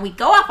in and how we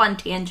go off on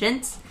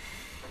tangents.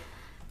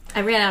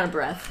 I ran out of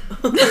breath.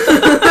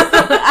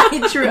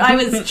 I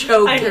was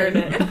choking. I heard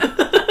it.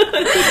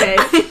 Okay,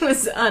 I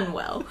was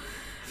unwell.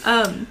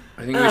 I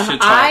think we should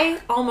talk.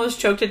 I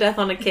almost choked to death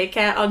on a Kit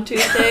Kat on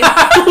Tuesday.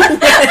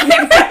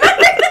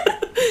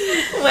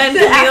 When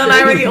Camille and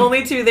I were the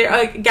only two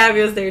there.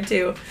 Gabby was there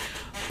too.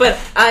 But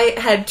I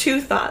had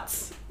two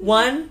thoughts.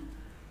 One,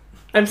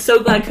 I'm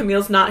so glad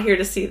Camille's not here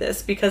to see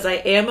this because I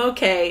am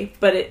okay,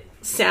 but it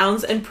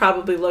sounds and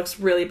probably looks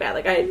really bad.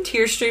 Like I had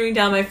tears streaming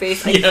down my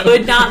face. I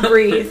could not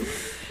breathe.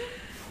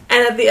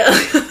 And at the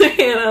other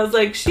hand, I was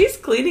like, she's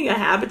cleaning a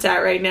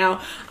habitat right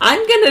now.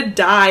 I'm going to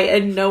die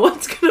and no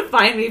one's going to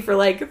find me for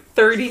like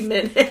 30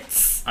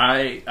 minutes.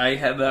 I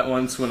had that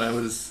once when I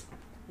was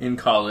in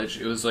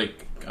college. It was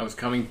like I was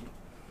going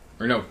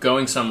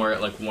somewhere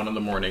at like 1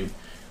 a.m,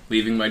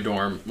 leaving my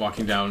dorm,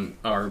 walking down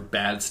our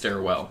bad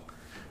stairwell,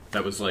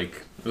 that was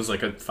like, it was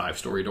like a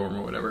 5-story dorm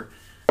or whatever.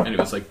 And it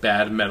was like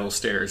bad metal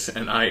stairs,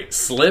 and I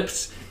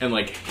slipped and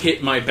like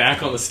hit my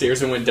back on the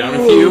stairs and went down a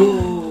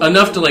few,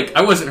 enough to like,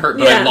 I wasn't hurt,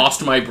 but I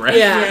lost my breath.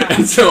 Yeah.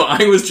 And so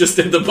I was just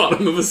at the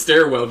bottom of a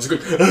stairwell, just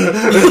going, just like,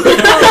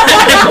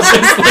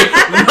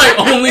 my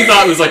only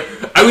thought was like,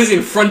 I was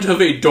in front of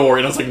a door,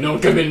 and I was like, no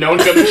one come in, no one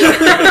come in.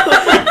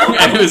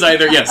 And it was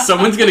either,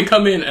 someone's gonna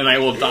come in and I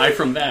will die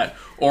from that,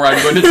 or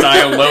I'm going to die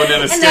alone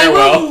in a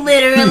stairwell. And I will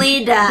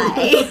literally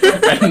die.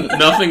 And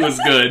nothing was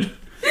good.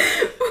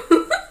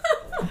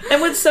 And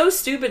what's so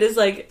stupid is,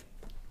 like,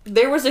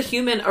 there was a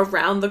human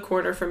around the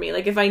corner from me.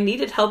 Like, if I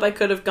needed help, I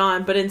could have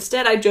gone. But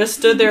instead, I just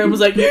stood there and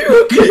was like, okay.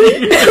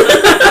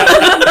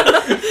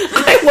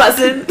 I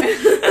wasn't.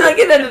 And, like,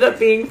 it ended up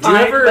being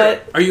fine.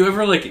 Are you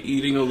ever, like,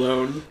 eating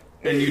alone?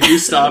 And you do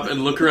stop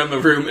and look around the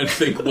room and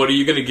think, what are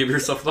you going to give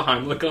yourself the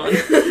Heimlich on?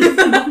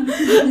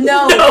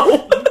 No.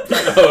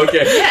 Oh,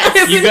 okay.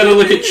 Yes. You got to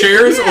look at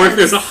chairs, or if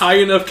there's a high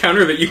enough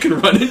counter that you can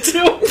run into.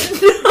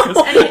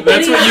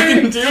 That's what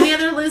you can do. Any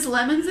other Liz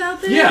Lemons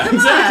out there? Yeah, Come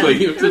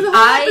exactly. On. There was a whole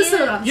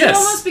episode on. Yes.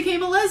 She almost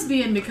became a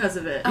lesbian because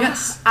of it.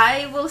 Yes.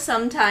 I will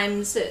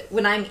sometimes,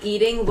 when I'm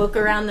eating, look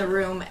around the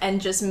room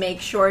and just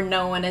make sure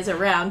no one is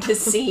around to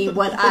see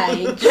what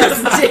I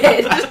just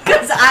did.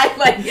 Because I,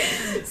 like,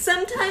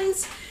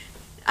 sometimes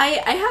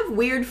I have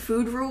weird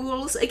food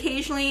rules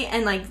occasionally,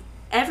 and, like,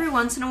 every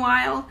once in a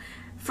while,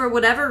 for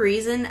whatever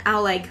reason,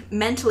 I'll, like,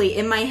 mentally,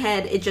 in my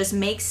head, it just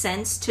makes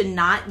sense to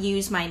not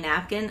use my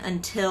napkin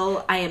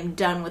until I am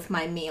done with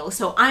my meal.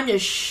 So I'm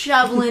just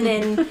shoveling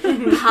in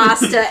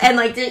pasta, and,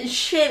 like, the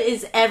shit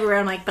is everywhere.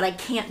 I'm like, but I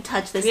can't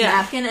touch this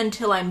napkin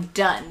until I'm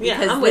done,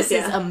 because this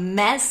is a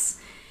mess.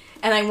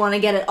 And I want to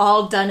get it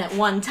all done at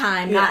one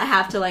time, not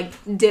have to, like,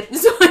 dip.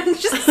 So I'm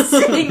just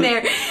sitting there.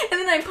 And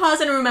then I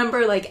pause and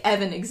remember, like,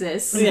 Evan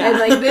exists. Yeah. And,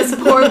 like, this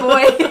poor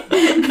boy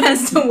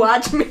has to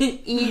watch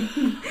me eat.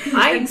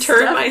 I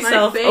turn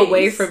myself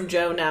away from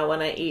Joe now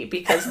when I eat,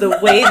 because the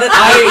way that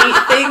I eat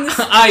things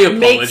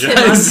makes him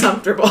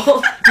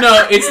uncomfortable.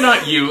 No, it's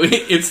not you.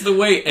 It's the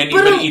way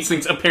anybody eats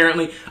things.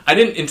 Apparently, I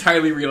didn't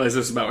entirely realize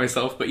this about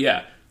myself, but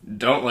yeah.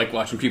 Don't like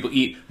watching people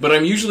eat, but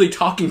I'm usually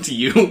talking to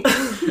you,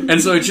 and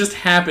so it just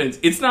happens.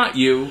 It's not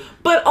you,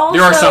 but also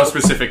there are some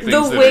specific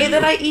things. The way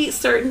that I eat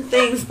certain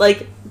things,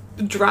 like,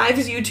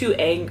 drives you to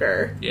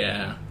anger.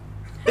 Yeah,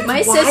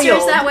 my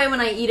sister's that way when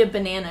I eat a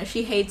banana.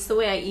 She hates the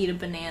way I eat a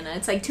banana.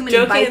 It's like too many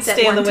bites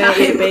at one time. Joe can't stand the way I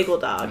eat a bagel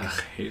dog. Ugh,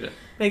 I hate it.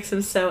 Makes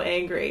him so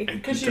angry.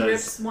 Because she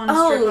rips one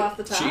strip off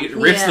the top. She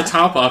rips the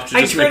top off to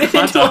just make a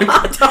hot dog.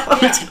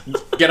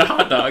 Get a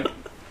hot dog.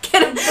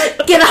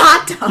 Get a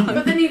hot dog.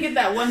 But then you get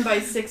that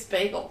 1x6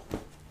 bagel.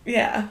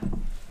 Yeah.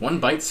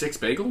 1x6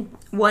 bagel?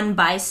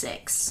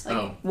 1x6.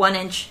 Like 1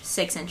 inch,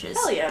 6 inches.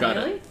 Hell yeah, Got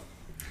really? it.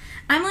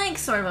 I'm like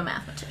sort of a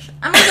mathematician.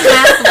 I'm like a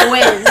math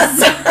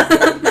whiz.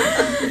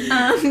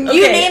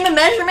 You name a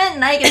measurement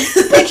and I can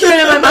picture it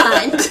in my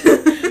mind.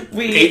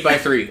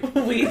 8x3.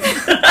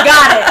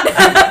 Got it.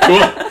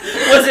 Cool.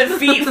 Was it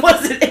feet?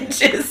 Was it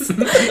inches?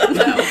 No.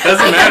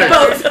 Doesn't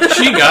matter.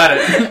 She got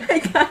it. I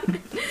got it.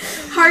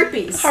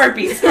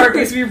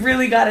 Harpies. We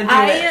really gotta do it.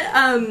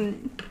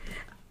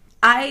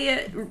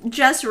 I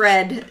just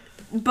read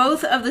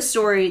both of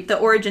the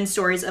origin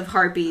stories of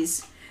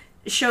harpies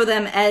show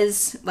them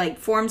as, like,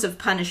 forms of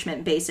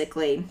punishment,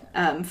 basically.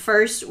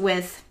 First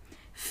with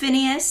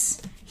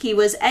Phineas. He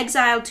was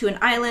exiled to an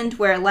island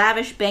where a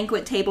lavish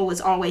banquet table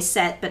was always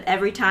set, but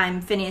every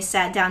time Phineas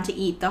sat down to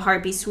eat, the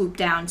harpy swooped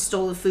down,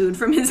 stole the food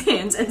from his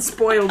hands, and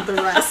spoiled the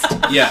rest.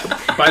 Yeah.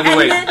 By the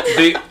way,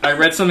 I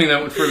read something that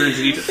went further into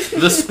detail.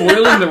 The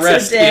spoiling the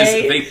rest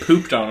is they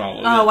pooped on all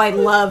of it. Oh, I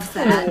love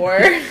that.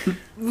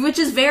 Which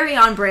is very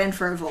on brand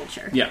for a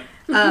vulture. Yeah.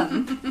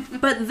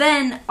 But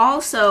then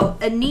also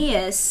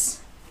Aeneas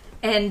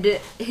and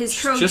his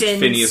Trojans just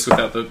Phineas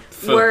without the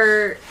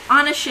were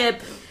on a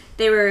ship.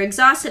 They were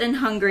exhausted and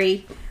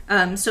hungry,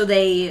 so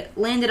they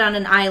landed on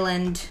an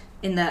island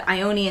in the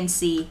Ionian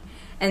Sea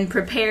and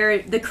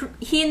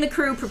he and the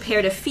crew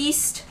prepared a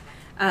feast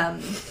on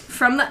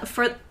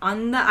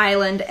the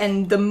island,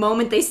 and the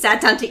moment they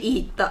sat down to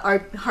eat, the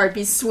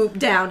harpies swooped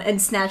down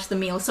and snatched the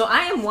meal. So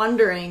I am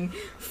wondering,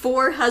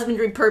 for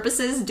husbandry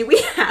purposes, do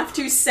we have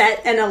to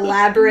set an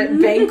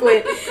elaborate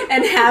banquet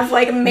and have,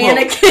 like,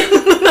 mannequins?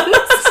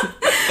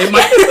 It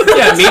might,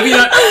 yeah, maybe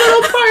not. A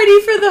little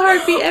party for the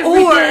harpy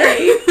every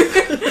day.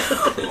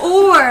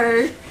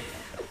 Or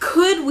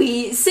could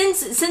we,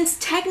 since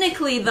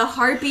technically the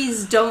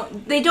harpies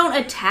don't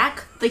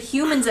attack the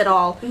humans at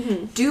all,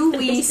 do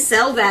we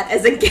sell that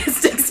as a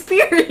guest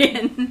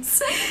experience?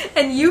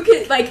 And you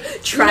could, like,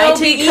 try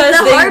to eat the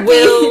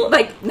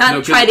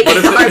harpy, try to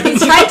eat the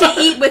harpies, try to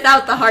eat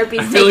without the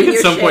harpies. I feel like at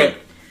some point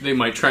they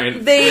might try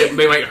and they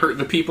might hurt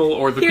the people,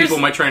 or the people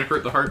might try and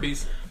hurt the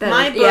harpies.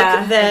 My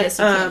book that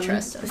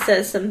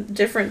says some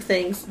different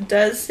things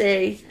does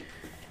say,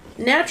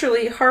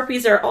 naturally,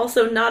 harpies are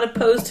also not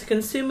opposed to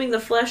consuming the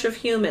flesh of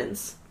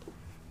humans.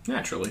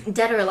 Naturally.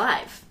 Dead or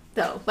alive.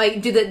 though?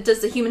 Like,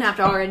 does the human have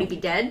to already be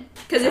dead?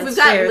 Because if That's we've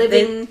got fair.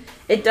 living...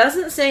 It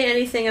doesn't say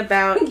anything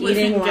about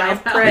eating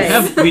live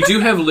jailhouse. prey. We do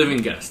have living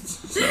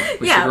guests, so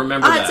we should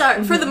remember odds that.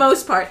 are, for the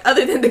most part,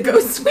 other than the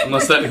ghost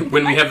swimmers. Unless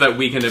when we have that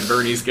weekend at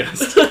Bernie's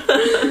guest.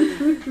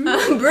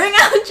 Bring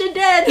out your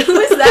dead. Who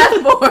is that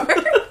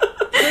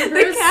for?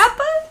 The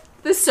Kappa?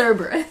 The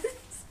Cerberus?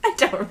 I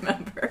don't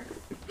remember.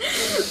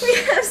 We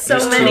have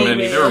There's many. too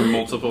many. There are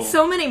multiple.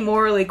 So many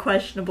morally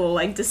questionable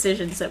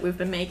decisions that we've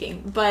been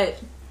making, but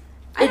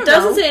It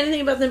doesn't say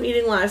anything about them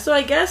eating live, so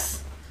I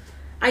guess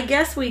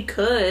we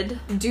could.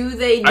 Do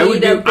they I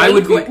would need a be- I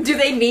would banquet? be- Do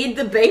they need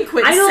the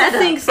banquet? I don't setup?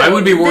 think so. I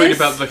would be worried This-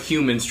 about the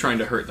humans trying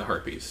to hurt the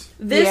harpies.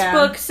 This Yeah,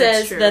 book that's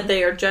says true. that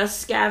they are just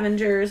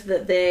scavengers,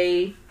 that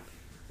they...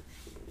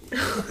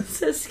 It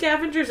says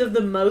scavengers of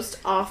the most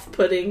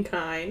off-putting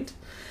kind.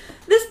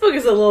 This book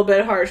is a little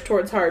bit harsh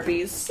towards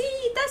harpies.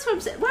 See, that's what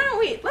I'm saying. Why don't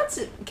we?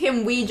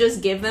 Can we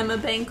just give them a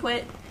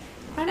banquet?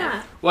 Why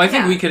not? Well, I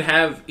think Yeah. we could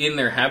have in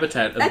their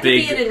habitat a That could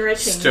be big an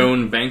enriching.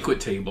 stone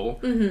banquet table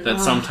that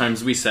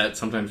sometimes we set,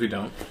 sometimes we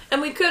don't.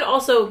 And we could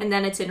also And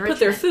then it's enrichment.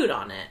 put their food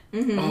on it.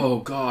 Oh,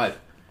 God.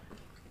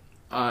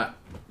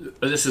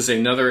 This is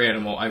another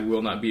animal I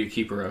will not be a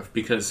keeper of,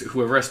 because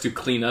whoever has to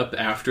clean up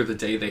after the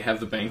day they have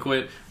the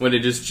banquet, when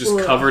it is just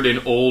Ugh. covered in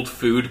old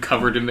food,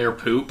 covered in their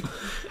poop.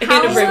 I'm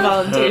going to How- bring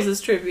volunteers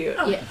as tribute.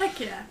 Oh, Yeah. heck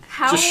yeah.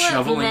 How Just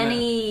shoveling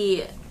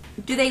many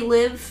do they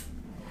live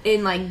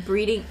in?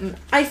 Breeding.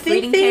 I think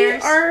breeding they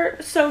pairs?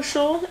 are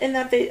social in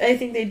that I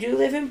think they do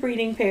live in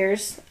breeding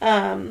pairs.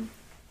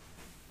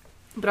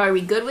 But are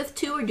we good with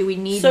 2, or do we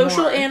need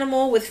Social more?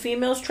 animal with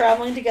females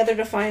traveling together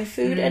to find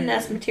food and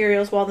nest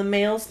materials while the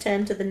males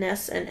tend to the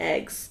nests and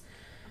eggs.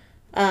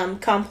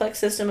 Complex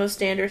system of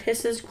standard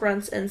hisses,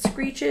 grunts, and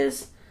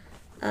screeches,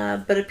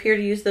 but appear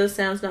to use those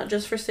sounds not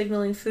just for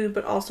signaling food,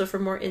 but also for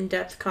more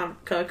in-depth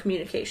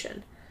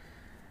communication.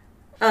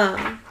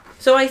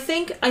 So I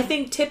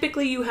think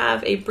typically you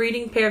have a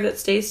breeding pair that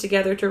stays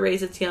together to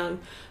raise its young,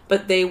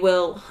 but they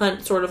will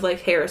hunt sort of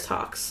like Harris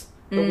hawks,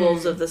 the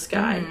wolves of the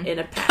sky, in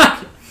a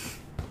pack.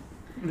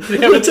 They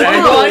have a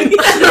tagline.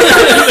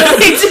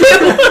 They do.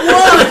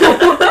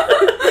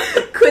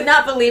 Whoa! Could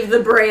not believe the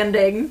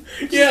branding.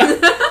 Yeah.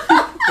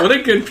 What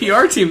a good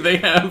PR team they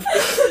have.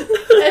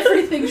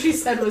 Everything she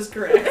said was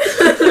correct.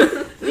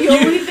 The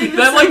only thing that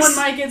that, someone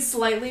might get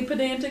slightly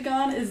pedantic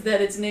on is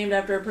that it's named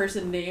after a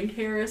person named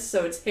Harris,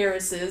 so it's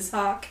Harris's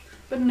hawk.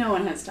 But no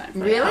one has time for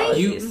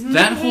Really? that.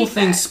 That whole hate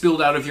thing that.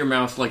 spilled out of your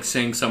mouth like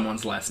saying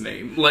someone's last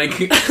name. Like,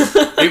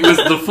 it was,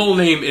 the full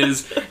name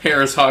is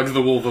Harris Hogg,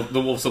 the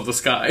Wolves of the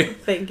Sky.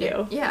 Thank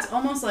you. Yeah. It's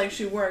almost like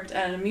she worked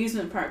at an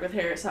amusement park with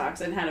Harris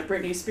Hawks and had a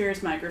Britney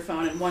Spears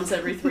microphone, and once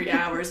every 3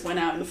 hours went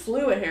out and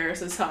flew a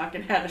Harris's hawk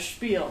and had a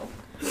spiel.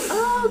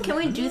 Oh, can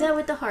we do that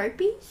with the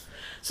harpies?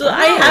 So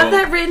I have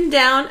that written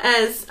down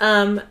as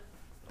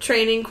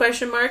training ?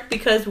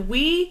 Because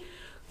we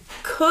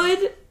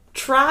could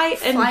try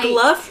and Flight.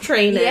 glove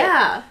train it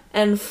Yeah.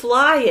 and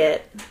fly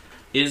it,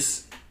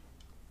 Is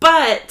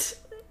but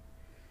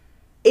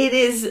it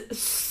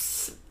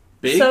is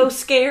big? so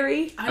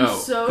scary. I'm Oh,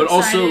 so but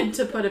also- excited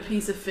to put a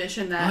piece of fish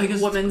in that I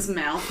guess- woman's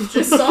mouth.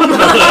 Just on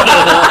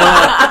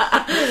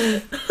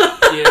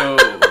You know...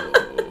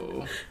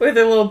 With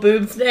their little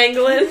boobs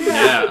dangling.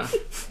 Yeah.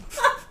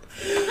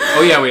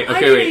 Oh yeah, wait. I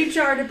Okay, need wait.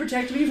 HR to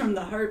protect me from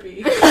the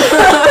harpy.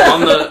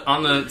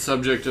 On the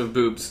subject of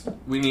boobs,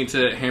 we need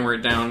to hammer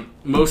it down.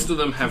 Most of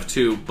them have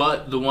 2,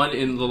 but the one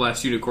in The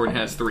Last Unicorn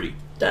has 3.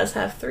 Does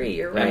have 3,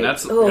 you're And right.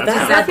 that's Is that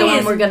kinda the one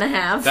fun. we're gonna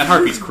have? That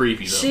harpy's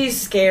creepy though. She's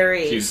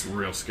scary. She's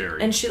real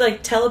scary. and she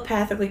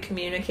telepathically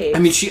communicates. I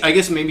mean, I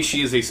guess maybe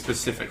she is a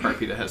specific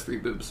harpy that has 3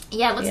 boobs.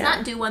 Yeah, let's Yeah.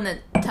 not do one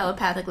that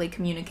telepathically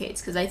communicates,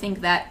 because I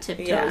think that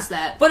tiptoes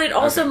that. But it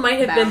also Okay. might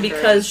have been boundary.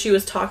 because she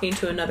was talking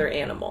to another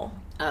animal.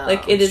 Oh.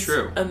 Like, it It's is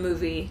true. a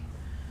movie.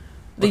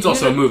 It's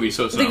also a movie,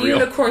 so it's The not real.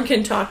 unicorn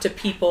can talk to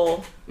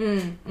people,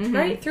 Mm-hmm.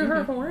 right? Through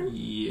her horn?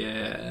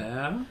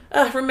 Yeah.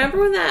 Remember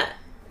when that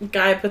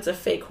guy puts a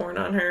fake horn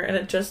on her and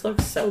it just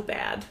looks so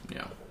bad? Yeah.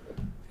 Have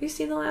you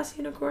seen The Last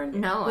Unicorn?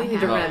 No, We I need to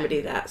haven't.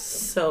 remedy that.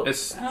 So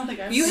It's I don't think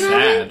I've you seen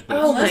haven't? sad, but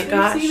Oh my Unless we've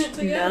gosh! seen it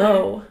together.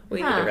 No, we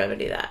need Huh. to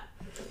remedy that.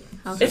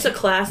 Okay. It's a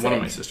classic. one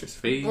of my sister's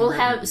favorite. We'll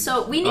have.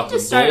 So we need Love to the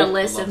start a Bolt.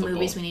 list Love of the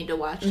movies Bolt. we need to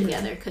watch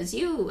together, because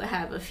you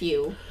have a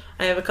few.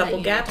 I have a that couple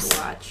you gaps. need to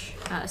watch.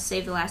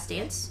 Save the Last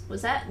Dance.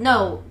 Was that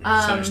no?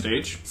 Center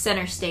Stage.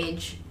 Center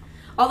Stage.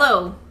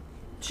 Although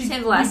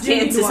Save the Last we do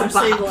Dance need is to a watch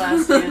Save the bop.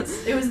 Last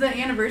Dance. It was the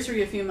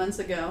anniversary a few months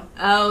ago.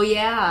 Oh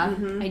yeah,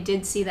 Mhm. I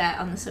did see that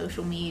on the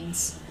social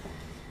medias.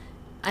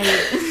 I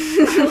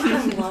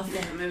love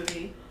that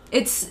movie.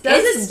 It's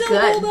Does it's it still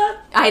good. hold up?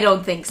 I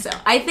don't think so.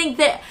 I think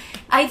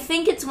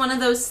it's one of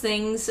those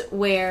things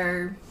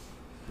where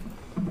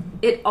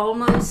it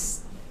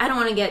almost. I don't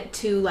want to get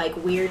too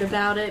weird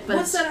about it, but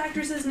What's it's that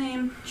actress's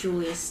name?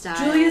 Julia Stiles.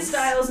 Julia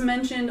Stiles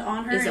mentioned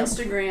on her Is a-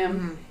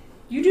 Instagram.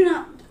 You do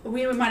not.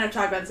 We might have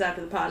talked about this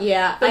after the pod.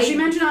 Yeah, But she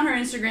mentioned on her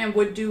Instagram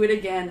would do it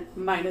again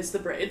minus the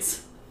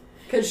braids.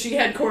 Because she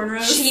had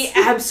cornrows. She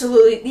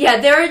absolutely. Yeah,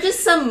 there are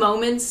just some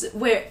moments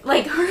where,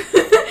 her,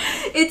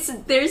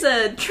 There's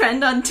a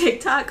trend on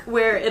TikTok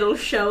where it'll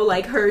show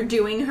like her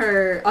doing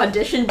her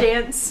audition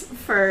dance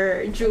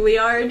for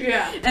Juilliard,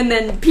 and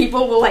then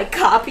people will like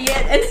copy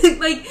it, and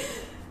like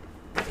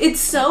it's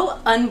so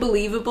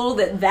unbelievable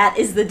that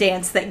is the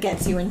dance that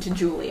gets you into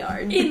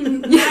Juilliard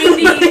in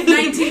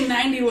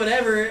 1990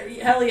 whatever.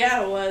 Hell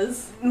yeah, it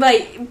was.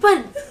 Like,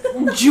 but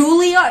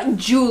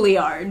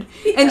Juilliard,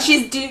 and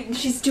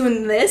she's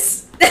doing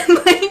this,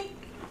 and like.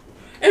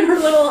 And her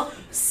little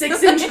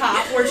 6-inch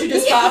hop where she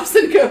just hops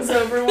and goes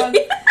over one.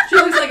 She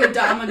looks like a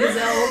Dama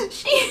Gazelle.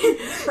 She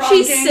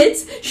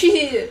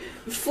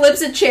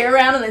flips a chair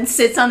around and then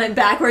sits on it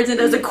backwards and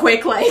does a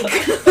quick like.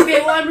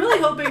 Okay, well, I'm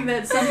really hoping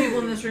that some people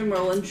in this room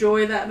will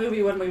enjoy that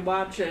movie when we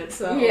watch it.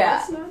 So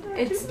yeah,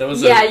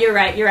 you're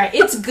right.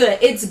 It's good.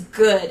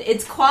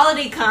 It's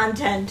quality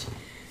content.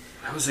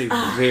 That was a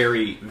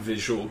very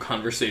visual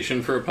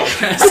conversation for a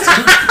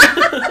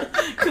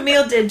podcast.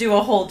 Camille did do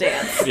a whole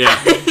dance. Yeah.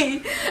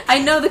 I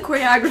know the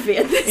choreography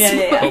at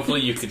this point.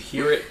 Hopefully you could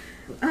hear it.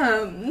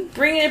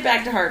 Bringing it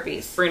back to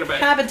harpies. Bring it back.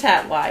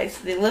 Habitat-wise,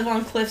 they live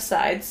on cliff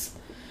sides.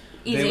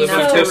 They live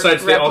on cliff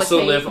sides. They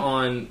also live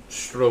on an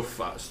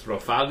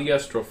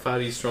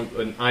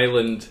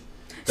island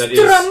that is...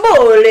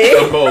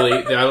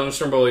 Stromboli. The island of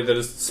Stromboli that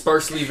is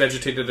sparsely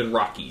vegetated and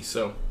rocky,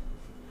 so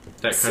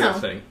that kind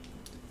of thing.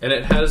 And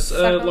it has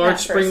a large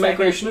spring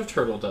migration of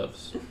turtle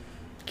doves.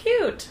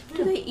 Cute.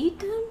 Do they eat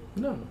them?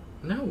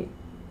 No.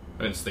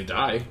 Unless they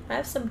die. I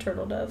have some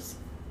turtle doves.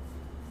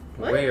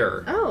 What?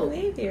 Where? Oh. In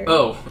the aviary.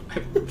 Oh. I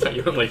thought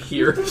you were like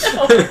here.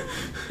 No.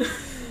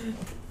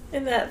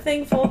 In that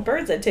thing full of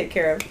birds I take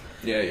care of.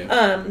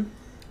 Yeah.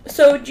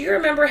 So, do you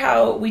remember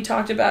how we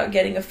talked about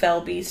getting a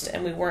fell beast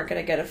and we weren't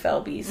going to get a fell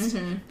beast,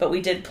 but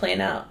we did plan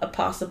out a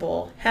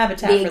possible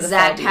habitat for the fell beast? The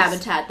exact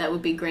habitat that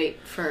would be great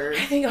for...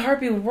 I think a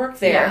harpy would work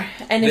there.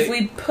 Yeah. And if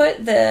we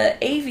put the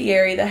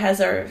aviary that has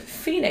our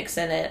phoenix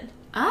in it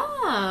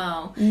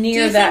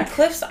near that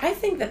cliffs, I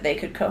think that they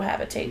could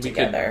cohabitate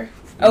together.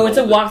 It's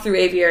a walk-through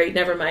aviary.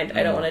 Never mind.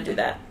 I don't want to do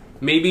that.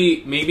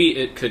 Maybe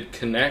it could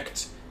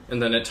connect,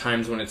 and then at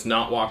times when it's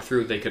not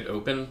walk-through, they could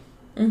open...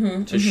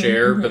 to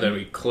share, but then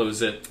we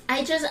close it.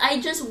 I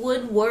just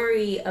would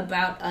worry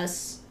about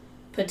us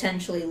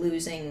potentially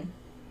losing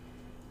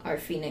our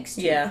phoenix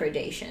to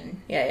predation.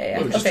 Yeah.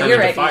 Well, okay, you're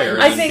right.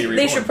 I think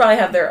they should probably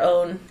have their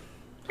own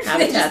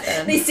habitat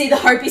then. They see the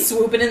harpy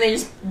swooping and they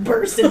just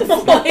burst into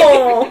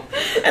flame.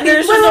 And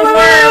there's just a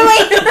worm.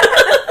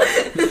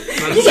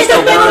 You just a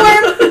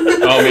worm.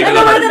 Oh, maybe I'm a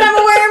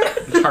worm.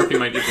 The harpy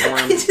might be the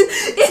worm.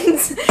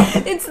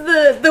 It's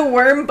the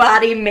worm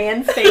body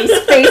man face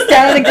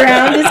down on the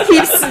ground just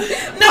keeps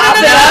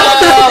popping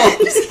up.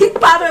 Just keep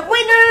popping up.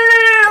 Wait,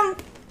 no.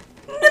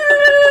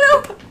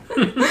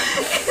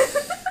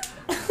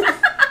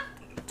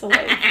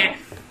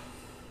 Delightful.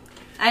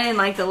 I didn't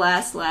like the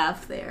last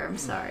laugh there. I'm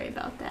sorry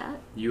about that.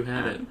 You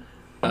had it.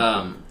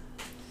 Yeah.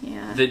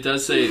 It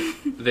does say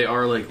they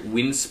are like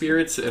wind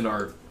spirits and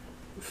are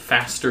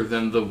faster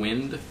than the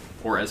wind,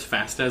 or as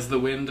fast as the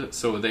wind,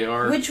 so they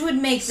are Which would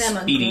make them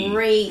speedy. a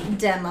great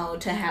demo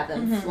to have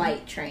them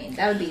flight trained.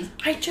 That would be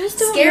I just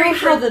don't scary know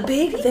how for the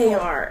big people. they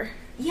are.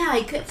 Yeah,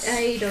 I don't know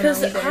either.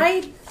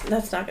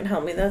 That's not going to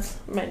help me. That's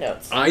my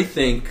notes. I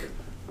think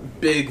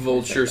big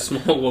vulture,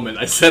 small woman.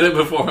 I said it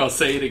before, I'll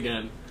say it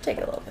again. Take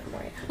a little bit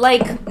more.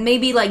 Like,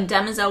 maybe like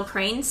demoiselle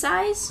crane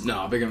size?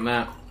 No, bigger than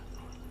that.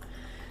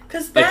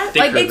 Because that,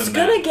 thicker it's than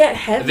going to that. get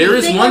heavy. There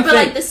is Bigger, one but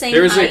thing. like the same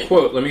there is height. a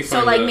quote. Let me find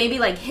So like the- maybe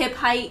like hip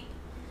height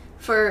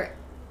for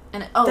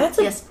an That's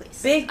a yes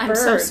please. big I'm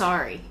so bird.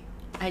 sorry.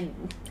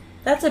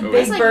 That's a Oh. big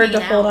It's like bird to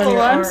hanging hold out. on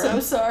your arm. I'm so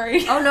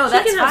sorry. Oh no, She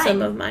that's can have fine.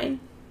 some of mine.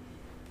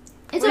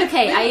 It's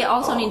okay. I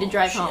also need to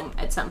drive home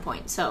at some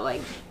point, so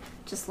like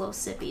just little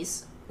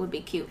sippies would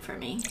be cute for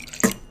me.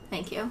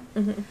 Thank you.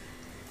 Mm-hmm.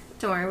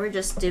 Don't worry, we're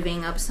just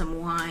divvying up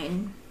some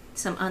wine.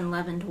 Some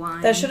unleavened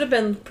wine. That should have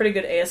been pretty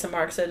good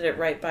ASMR because I did it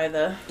right by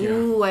the...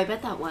 Ooh, I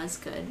bet that was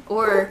good.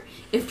 Or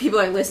if people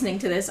are listening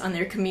to this on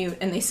their commute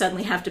and they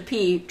suddenly have to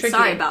pee, Tricky.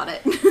 sorry about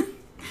it.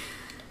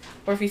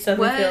 Or if you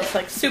suddenly What? feel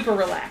like super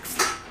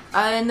relaxed.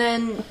 And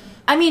then,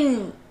 I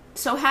mean,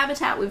 so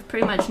habitat we've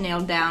pretty much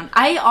nailed down.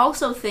 I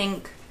also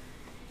think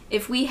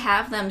if we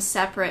have them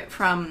separate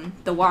from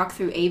the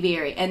walkthrough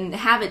aviary and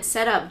have it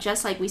set up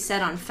just like we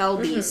said on Fell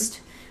Beast,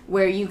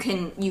 where you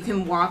can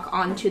walk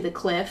onto the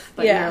cliff,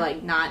 but you're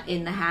like not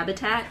in the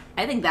habitat.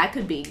 I think that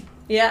could be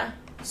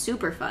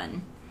super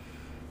fun.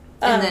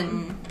 And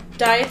then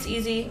diet's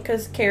easy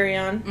because carry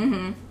on.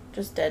 mm-hmm.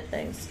 Just dead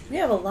things. We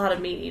have a lot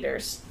of meat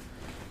eaters.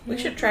 We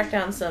should track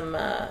down some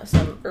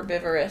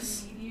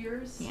herbivorous.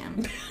 Yeah.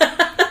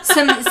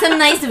 some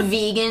nice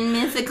vegan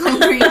mythical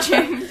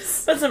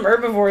creatures. But some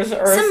herbivores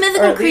or Some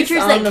mythical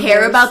creatures that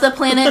care about the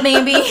planet,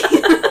 maybe.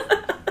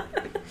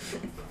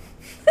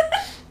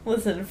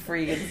 Listen,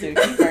 freaking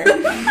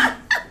zookeeper.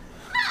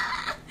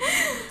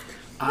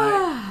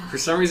 For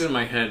some reason in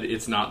my head,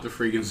 it's not the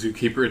freaking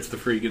zookeeper, it's the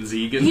freaking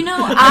Zegan. You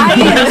know,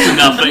 That's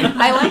nothing.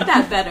 I like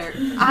that better.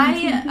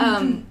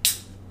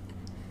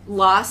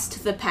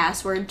 lost the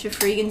password to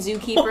Freakin'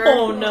 Zookeeper.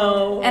 Oh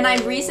no. And I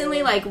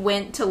recently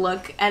went to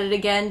look at it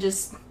again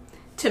just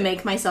to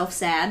make myself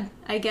sad,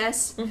 I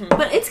guess. Mm-hmm.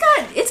 But it's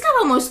got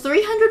almost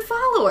 300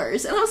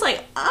 followers, and I was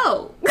like,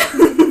 oh.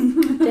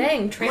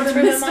 Dang,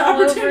 transfer them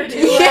all over to...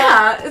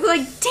 Yeah, it's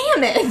like,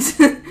 damn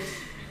it.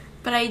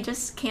 But I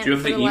just can't. Do you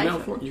have the email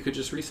for it? You could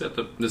just reset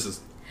the...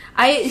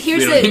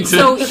 Here's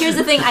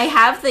the thing.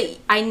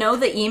 I know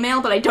the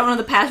email, but I don't know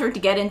the password to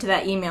get into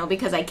that email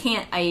because I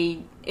can't.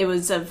 It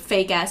was a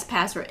fake ass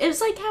password. It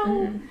was like how.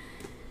 Mm.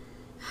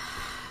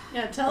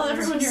 Yeah, tell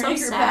everyone your so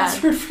anchor sad.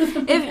 password for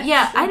them.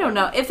 I don't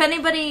know. If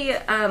anybody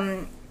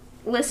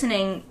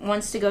listening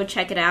wants to go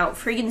check it out,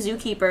 Freakin'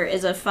 Zookeeper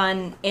is a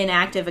fun,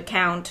 inactive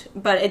account,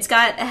 but it's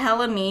got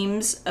hella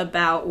memes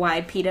about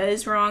why PETA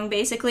is wrong,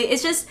 basically.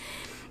 It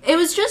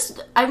was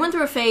just, I went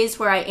through a phase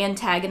where I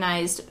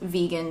antagonized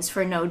vegans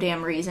for no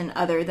damn reason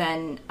other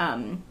than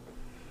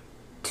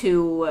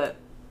to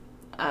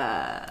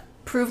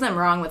prove them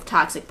wrong with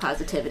toxic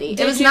positivity.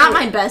 It was not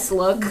my best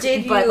look.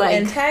 Did you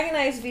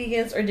antagonize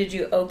vegans, or did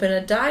you open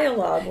a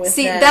dialogue with them?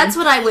 See, that's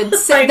what I would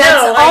say.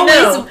 I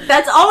know.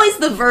 That's always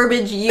the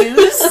verbiage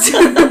used.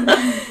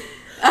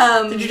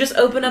 Did you just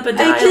open up a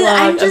dialogue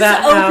I'm just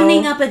about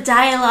opening up a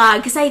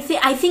dialogue because I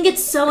think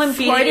it's so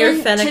important. Feeding your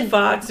fennec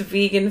fox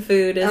vegan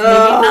food is maybe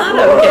not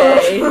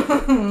okay.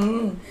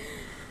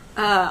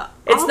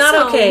 It's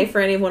not okay for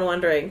anyone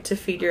wondering to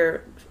feed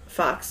your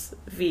fox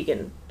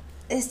vegan.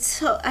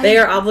 They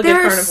are obligate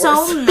carnivores.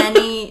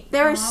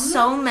 There are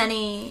so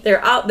many.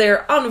 They're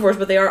omnivores,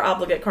 but they are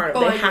obligate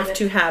carnivores. They have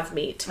to have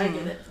meat. I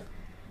get it.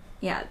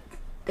 Yeah,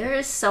 there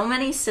are so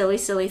many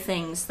silly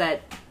things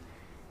that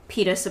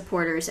PETA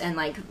supporters and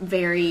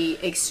very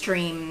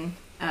extreme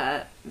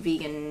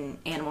vegan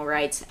animal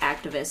rights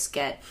activists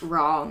get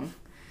wrong,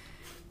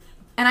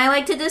 and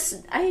I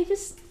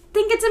just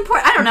think it's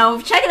important. I don't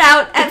know. Check it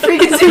out at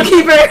Freakin'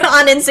 Zookeeper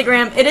on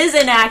Instagram. It is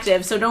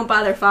inactive, so don't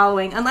bother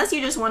following unless you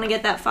just want to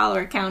get that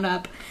follower count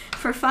up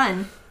for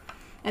fun.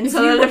 And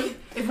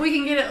if we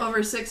can get it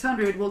over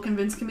 600, we'll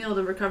convince Camille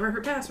to recover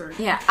her password.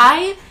 Yeah,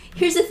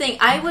 here's the thing.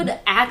 I would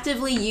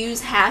actively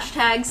use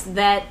hashtags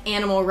that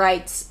animal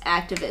rights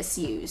activists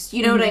use.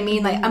 You know what I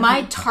mean?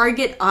 My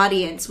target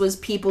audience was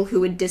people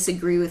who would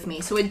disagree with me,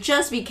 so it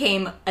just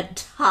became a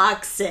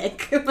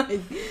toxic.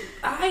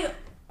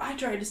 I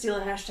tried to steal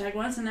a hashtag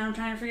once, and now I'm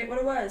trying to forget what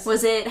it was.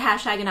 Was it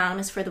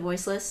 #anonymous for the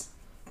voiceless?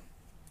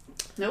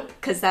 Nope.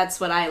 Because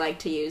that's what I like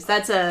to use.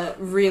 That's a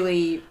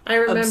really I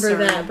remember absurd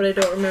that, but I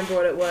don't remember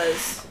what it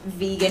was.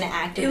 Vegan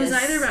activist. It was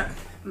either about...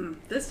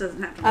 this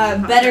doesn't have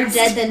to be Better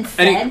Dead Than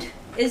Fed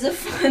is a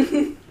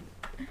fun...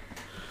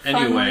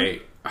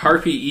 Anyway,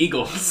 Harpy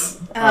eagles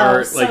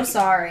are so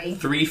sorry.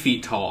 3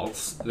 feet tall.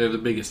 They're the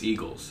biggest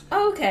eagles.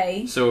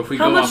 Okay. So if we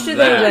How go much off do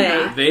that, they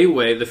weigh? they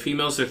weigh, the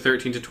females are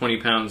 13 to 20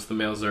 pounds, the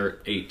males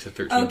are 8 to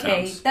 13 pounds.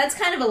 Okay, that's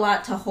kind of a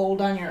lot to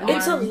hold on your arm.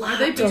 It's a lot. Are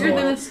they bigger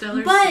than a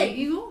Steller sea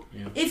eagle?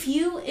 Yeah. If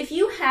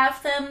you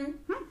have them,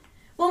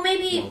 well,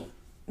 maybe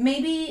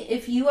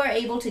if you are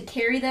able to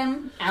carry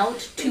them out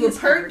to a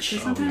perch,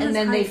 and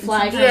then they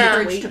fly from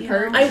perch to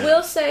perch. I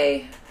will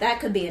say that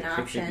could be an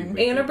option.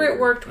 Anna Britt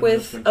worked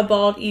with a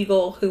bald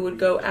eagle who would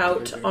go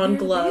out on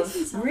glove.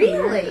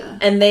 Really?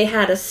 And they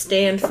had a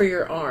stand for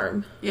your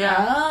arm. Yeah.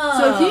 Oh.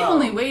 So he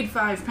only weighed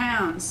 5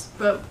 pounds,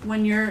 but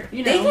when you're,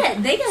 they get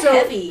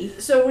heavy.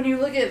 So when you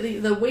look at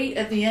the weight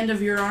at the end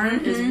of your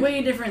arm is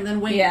way different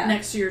than weight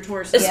next to your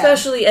torso.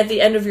 Especially at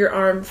the end of your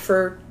arm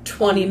for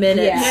 20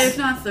 minutes. Yeah, if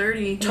not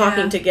 30.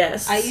 Talking to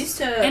guests. I used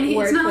to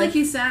it's not like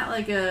he sat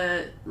like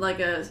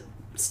a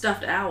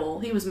stuffed owl.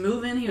 He was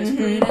moving, he was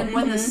breathing.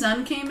 When the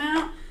sun came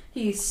out,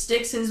 he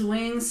sticks his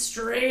wings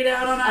straight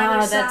out on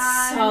either side.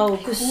 That's so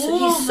cool.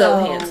 He's so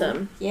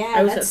handsome. Yeah,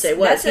 I was going to say,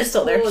 what? He's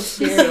still there. Cool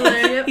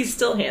experience. He's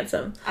still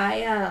handsome.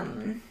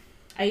 I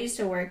used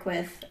to work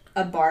with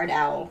a barred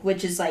owl,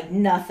 which is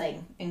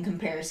nothing in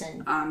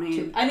comparison. I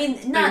mean,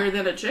 not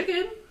bigger than a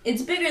chicken.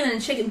 It's bigger than a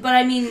chicken, but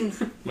I mean,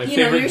 my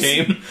favorite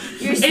game.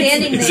 You're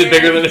standing there. Is it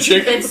bigger than a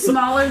chicken? It's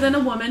smaller than a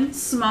woman,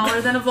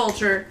 smaller than a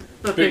vulture,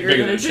 but bigger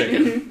than a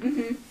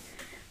chicken.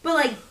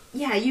 But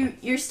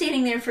you're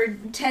standing there for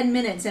 10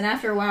 minutes, and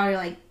after a while, you're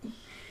like,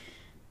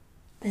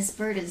 this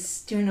bird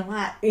is doing a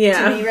lot to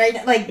me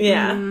right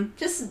now.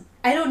 Just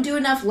I don't do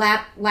enough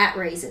lat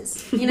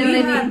raises. You know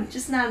what I mean?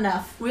 Just not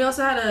enough. We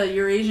also had a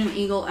Eurasian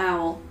eagle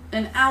owl.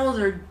 And owls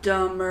are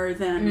dumber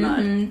than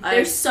mud.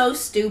 They're so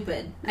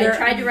stupid. I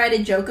tried to write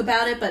a joke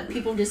about it, but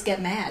people just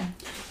get mad.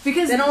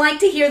 Because they don't like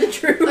to hear the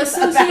truth.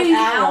 Associating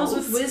about owls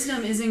with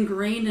wisdom is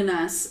ingrained in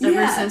us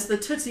ever since the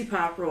Tootsie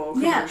Pop roll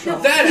commercial.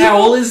 That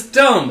owl is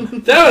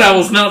dumb. That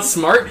owl's not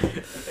smart.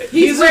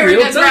 He's wearing a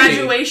real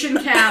graduation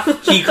cap.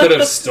 He could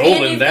have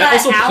stolen that.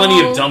 Also,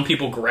 plenty of dumb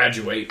people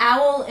graduate.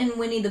 Owl in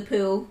Winnie the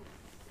Pooh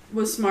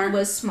was smart.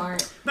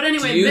 But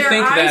anyway, do you their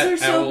think eyes that are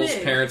so owl's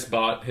big. Parents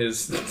bought his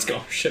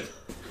scholarship?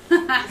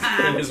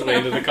 in his way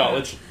into the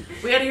college.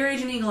 We had your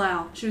Asian eagle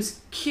owl. She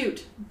was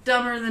cute,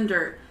 dumber than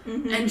dirt.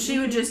 Mm-hmm. And she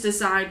would just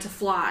decide to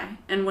fly.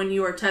 And when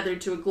you are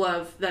tethered to a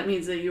glove, that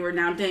means that you are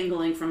now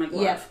dangling from a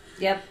glove.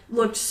 Yep.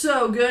 Looked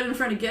so good in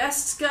front of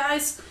guests,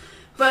 guys.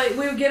 But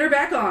we would get her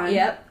back on.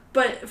 Yep.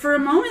 But for a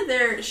moment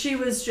there, she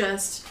was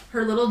just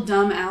her little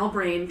dumb owl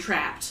brain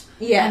trapped.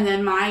 Yeah. And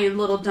then my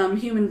little dumb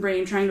human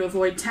brain trying to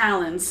avoid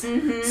talons,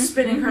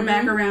 spinning her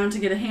back around to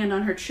get a hand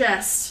on her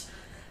chest.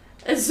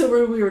 And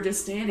so we were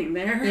just standing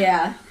there.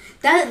 Yeah.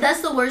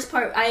 That's the worst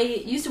part. I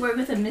used to work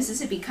with a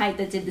Mississippi kite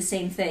that did the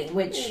same thing,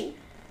 which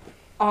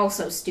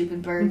also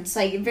stupid birds,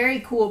 like very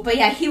cool. But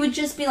yeah, he would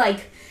just be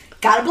like,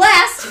 "Got a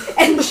blast,"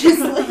 and just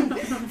like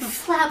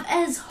flap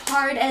as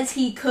hard as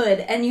he could,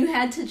 and you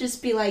had to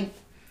just be like,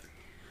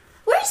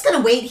 "We're just gonna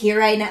wait here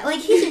right now."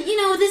 Like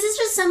this is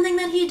just something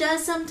that he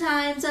does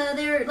sometimes.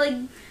 They're like,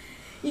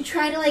 you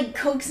try to like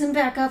coax him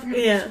back up.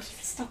 And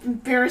stop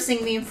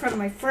embarrassing me in front of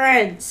my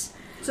friends.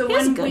 So He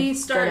has when a we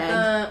start good egg.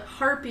 the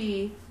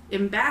Harpy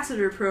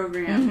Ambassador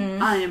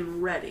program, I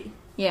am ready.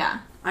 Yeah.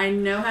 I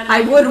know how to. I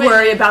make would it win.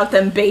 worry about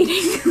them baiting.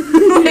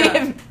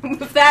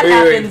 If that Wait,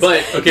 happens,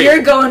 but, okay.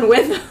 you're going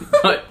with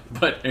them.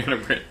 But Anna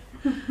Britt,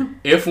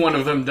 if one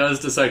of them does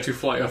decide to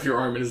fly off your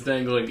arm and is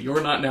dangling, you're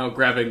not now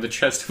grabbing the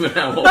chest of an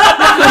owl.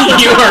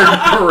 You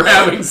are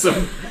grabbing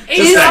some.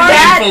 Just a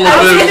handful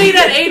I was of going to need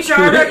an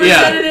HR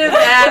representative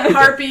at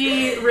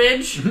Harpy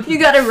Ridge. You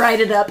gotta write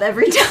it up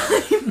every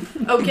time.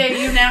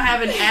 Okay, you now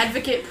have an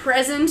advocate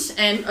present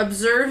and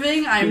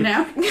observing. I'm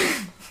now.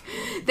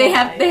 They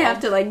have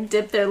to like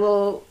dip their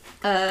little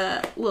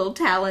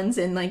talons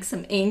in like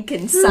some ink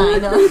and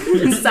sign a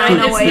It's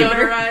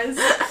waiver.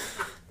 notarized.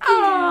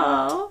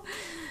 Oh,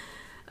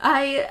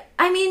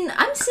 I mean,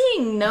 I'm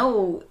seeing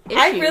no issues.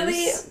 I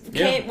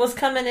really was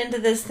coming into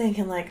this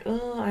thinking like,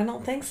 oh, I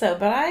don't think so.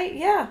 But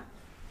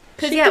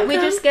because we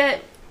just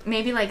get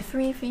maybe like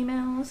 3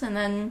 females, and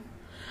then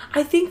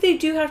I think they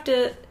do have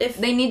to, if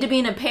they need to be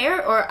in a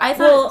pair. Or I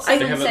thought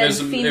someone said there's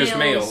females.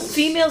 males.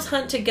 females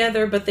hunt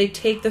together, but they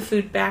take the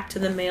food back to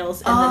the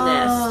males in the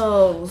nest.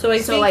 Oh, So I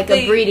think like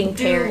they a breeding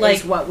do pair like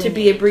is what we to need.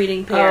 be a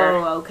breeding pair.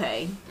 Oh,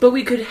 okay. But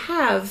we could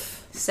have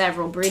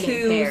Several breeding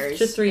 2 pairs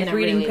to 3 in a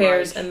breeding really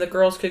pairs, large- and the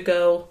girls could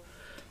go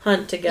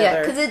hunt together. Yeah,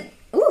 because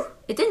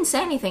it didn't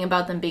say anything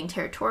about them being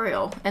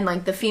territorial, and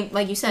like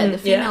like you said, the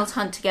females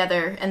hunt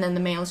together, and then the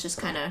males just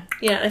kind of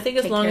I think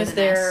as take long care as of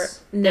the their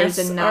nests. There's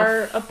nests enough-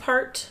 are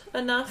apart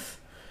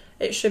enough,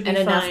 it should be and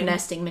fine. enough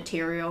nesting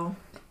material.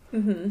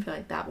 Mm-hmm. I feel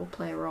like that will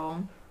play a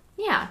role.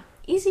 Yeah,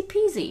 easy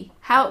peasy.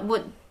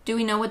 What do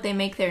we know? What they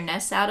make their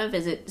nests out of?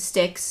 Is it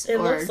sticks? It or...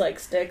 looks like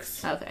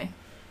sticks Okay,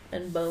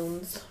 and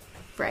bones.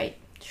 right,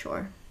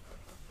 sure.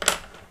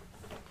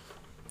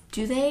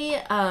 Do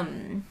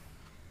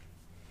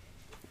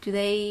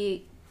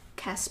they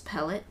cast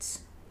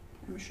pellets?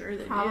 I'm sure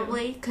they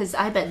Probably, because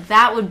I bet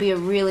that would be a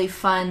really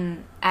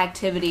fun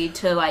activity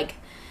to like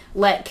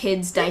let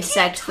kids do.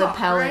 dissect the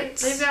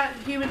pellets. Right? They've got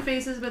human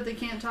faces, but they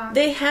can't talk.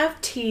 They have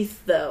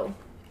teeth though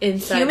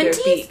inside Human their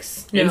teeth?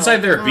 beaks. No. Inside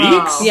their Oh.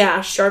 beaks?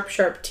 Yeah, sharp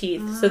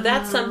teeth. So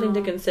that's something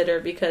to consider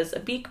because a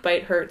beak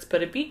bite hurts,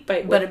 but a beak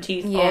bite with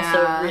teeth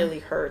also really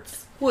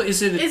hurts. Well,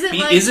 is it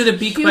like a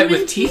beak bite with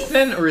human teeth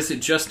then, or is it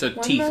just a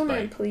One teeth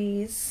moment, bite?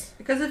 please.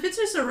 Because if it's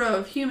just a row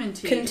of human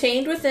teeth,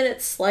 Contained within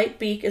its slight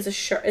beak is a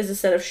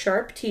set of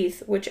sharp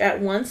teeth, which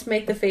at once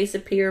make the face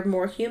appear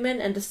more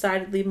human and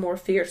decidedly more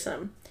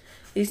fearsome.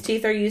 These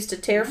teeth are used to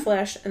tear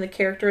flesh, and the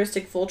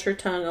characteristic vulture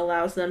tongue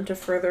allows them to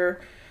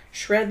further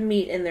shred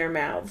meat in their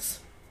mouths.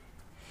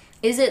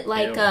 Is it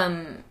like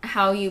Ew.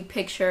 how you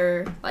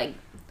picture like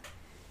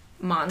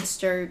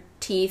monster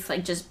teeth,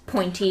 like just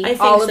pointy? I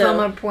think All so. of them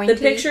are pointy. The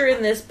picture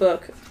in this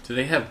book Do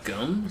they have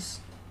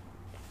gums?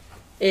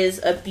 is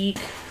a beak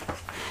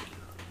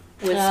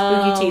with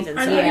spooky teeth are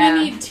inside. they Yeah.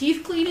 going to need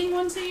teeth cleaning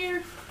once a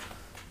year?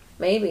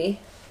 Maybe.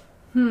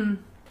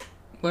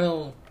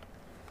 Well,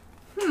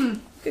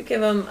 Could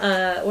give them,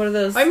 what are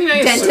those? I mean,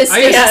 Dentist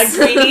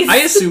greenies. I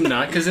assume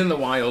not, because in the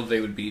wild they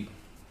would be.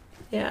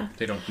 Yeah.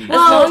 They don't need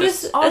Well,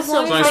 dentists. as also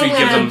long As long as we probably give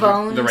have them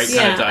bones. the right kind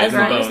Yeah, of diet as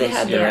and long bones. as they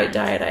have the yeah. right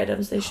diet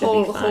items, they should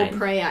whole be fine.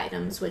 prey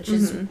items, which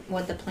is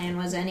what the plan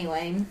was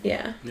anyway.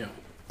 Yeah.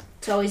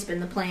 It's always been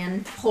the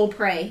plan. Whole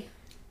prey.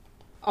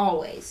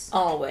 Always.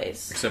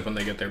 Always. Except when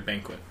they get their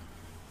banquet.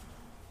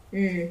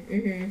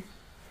 Mm-hmm.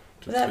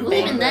 That Well, Banquet.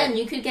 even then,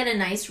 you could get a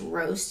nice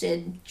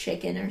roasted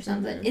chicken or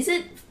something. Is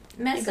it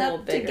messed Make a up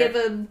little to bigger.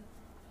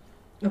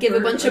 give a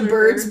bird, bunch of other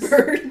birds?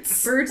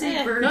 Birds eat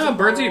Yeah. birds. No,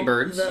 birds eat all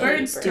birds. the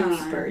Birds do time.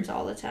 eat birds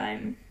all the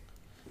time.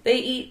 They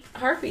eat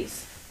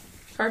harpies.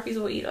 Harpies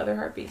will eat other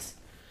harpies.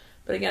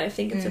 But again, I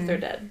think it's if they're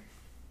dead.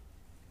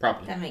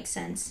 Probably. That makes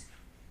sense.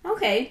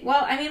 Okay,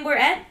 well, I mean, we're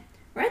at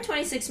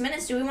 26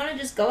 minutes. Do we want to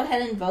just go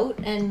ahead and vote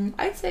and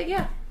I'd say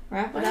yeah.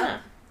 wrap Why it up?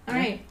 not? All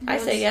right. I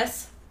say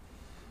yes.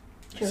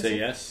 Say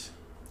yes.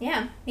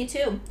 Yeah, me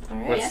too. All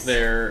right. What's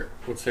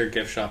their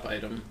gift shop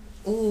item?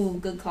 Ooh,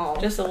 good call.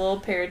 Just a little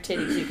pair of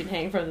titties you can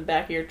hang from the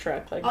back of your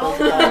truck like Oh.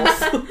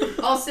 those balls.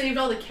 I'll save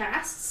all the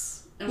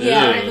casts and we'll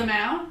Yeah. break them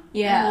out.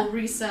 Yeah. And we'll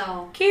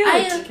resell Cute.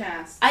 the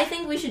cast. I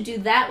think we should do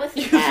that with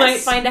the You cast. might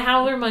find a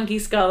howler monkey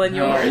skull in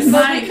yours. Nice.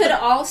 But we could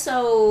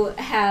also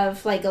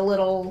have like a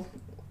little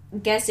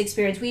guest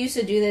experience. We used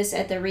to do this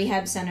at the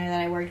rehab center that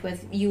I worked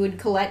with. You would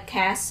collect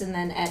casts, and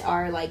then at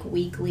our like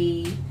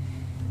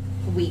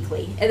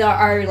at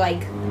our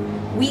like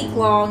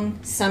week-long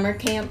summer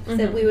camp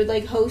that we would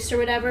like host or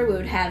whatever, we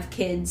would have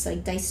kids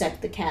like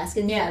dissect the cask,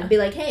 and it'd be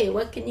like, hey,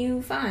 what can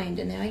you find?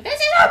 And they're like, this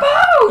is a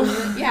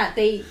bone! Yeah,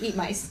 they eat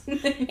mice. Anne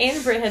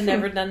and Britt had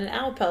never done an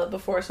owl pellet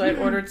before, so I'd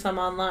ordered some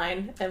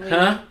online. And we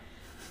Huh?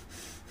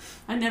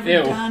 I've never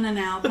Ew. done an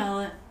owl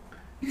pellet.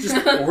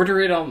 Just order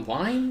it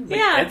online? Like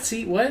Yeah.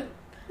 Etsy? What?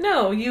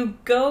 No, you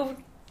go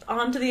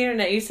onto the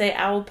internet, you say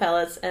owl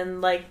pellets,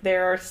 and like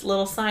there are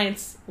little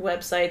science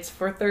websites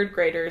for third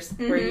graders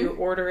where you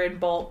order in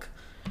bulk.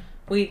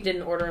 We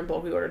didn't order in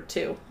bulk, we ordered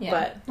 2,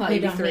 but well, maybe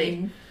you don't 3.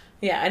 need-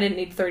 Yeah, I didn't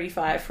need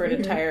 35 for an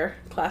entire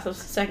class of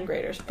second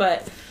graders,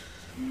 but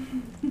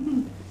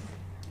and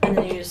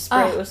then you just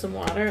spray it with some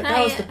water.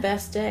 That was the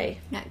best day.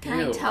 Now, can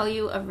I Ew. tell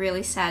you a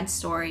really sad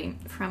story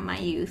from my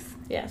youth?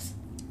 Yes.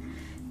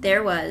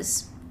 There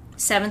was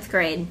 7th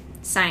grade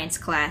science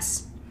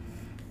class.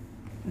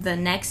 The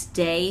next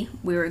day,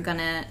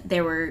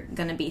 there were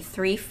gonna be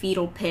 3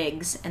 fetal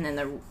pigs, and then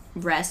the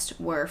rest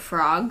were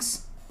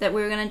frogs that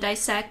we were gonna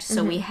dissect.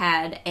 So we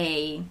had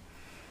a,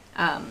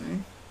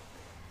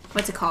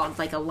 what's it called?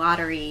 Like a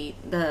lottery.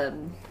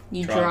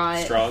 You draw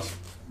it. Straws?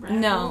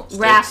 No, Sticks?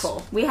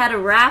 raffle. We had a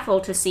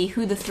raffle to see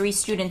who the 3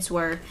 students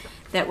were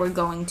that were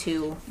going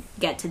to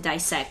get to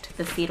dissect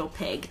the fetal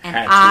pig, and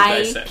Had to I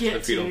dissect the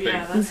Get fetal to, pig.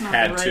 yeah, that's not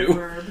Had the right to.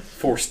 verb.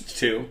 Forced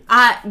to.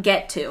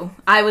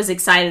 I was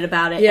excited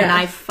about it, Yeah. and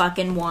I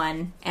fucking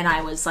won, and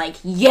I was like,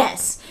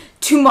 yes,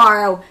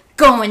 tomorrow,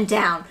 going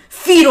down,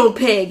 fetal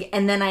pig,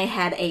 and then I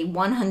had a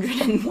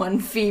 101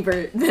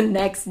 fever the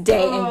next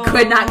day and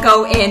could not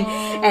go in,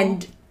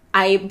 and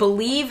I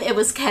believe it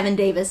was Kevin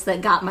Davis that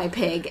got my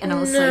pig, and I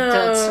was like,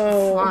 that's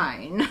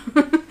fine.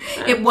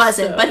 It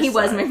wasn't, so but he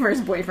was sorry. my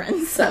first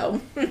boyfriend, so.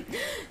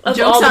 Of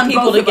Joke's all the on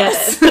people both to of get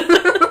us.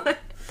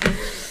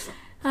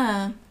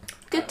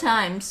 Good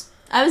times.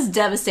 I was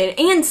devastated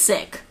and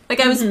sick. Like,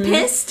 I was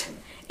pissed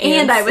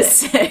and I was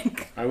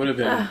sick. I would have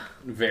been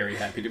very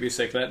happy to be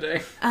sick that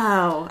day.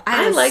 Oh,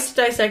 I was, liked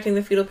dissecting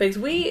the fetal pigs.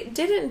 We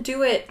didn't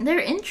do it They're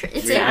interesting.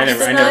 It's Yeah, I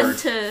never- fun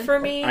to. for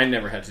me. I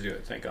never had to do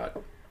it, thank God.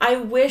 I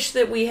wish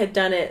that we had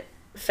done it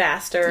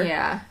faster.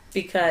 Yeah.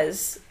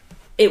 Because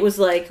it was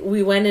like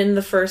we went in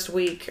the first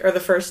week or the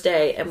first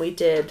day and we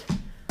did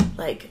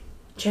like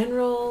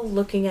general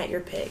looking at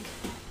your pig.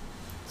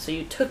 So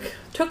you took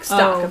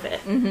stock of it.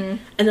 Mm-hmm.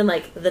 And then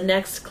like the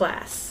next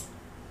class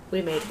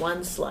we made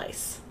 1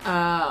 slice.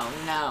 Oh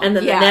no. And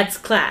then Yeah. the next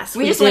class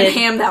we just went did,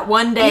 ham that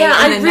one day.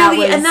 Yeah, and I then really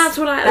that was, and that's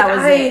what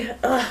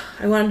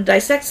I wanted to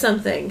dissect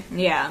something.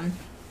 Yeah.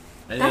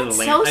 I did That's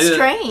a so I did a-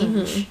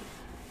 strange.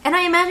 And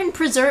I imagine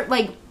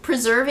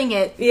preserving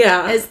it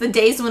Yeah. as the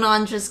days went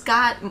on just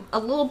got a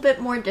little bit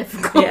more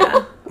difficult.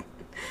 Yeah.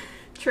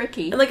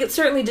 Tricky. And like it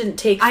certainly didn't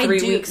take I 3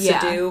 do- weeks yeah.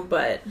 to do,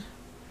 but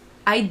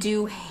I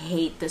do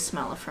hate the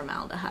smell of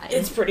formaldehyde.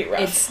 it's pretty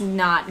rough. It's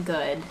not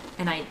good.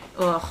 And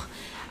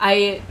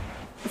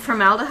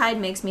formaldehyde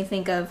makes me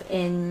think of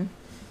in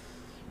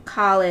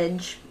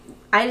college.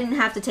 I didn't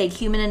have to take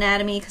human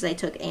anatomy because I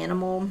took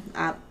animal.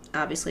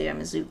 Obviously, I'm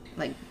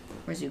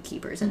we're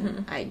zookeepers,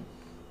 and I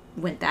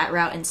went that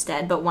route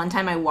instead. But one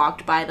time I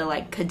walked by the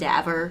like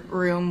cadaver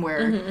room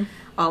where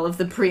all of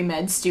the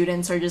pre-med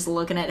students are just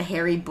looking at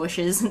hairy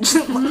bushes, and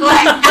just like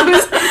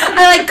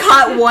I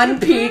caught one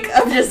peek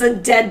of just a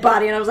dead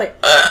body, and I was like,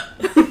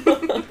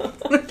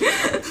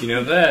 You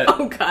know that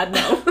oh god,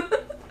 no.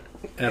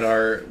 at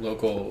our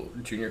local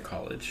junior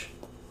college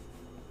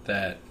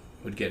that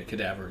would get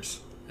cadavers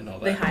and all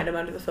that. They hide them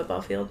under the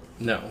football field.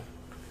 No.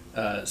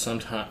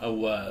 Sometime a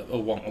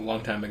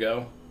long time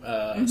ago,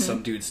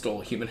 some dude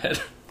stole a human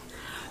head.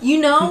 You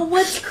know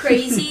what's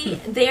crazy?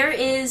 There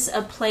is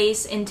a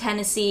place in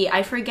Tennessee.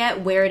 I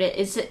forget where it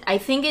is. I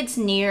think it's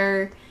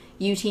near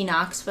UT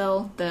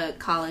Knoxville, the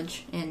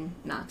college in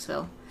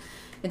Knoxville.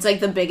 It's like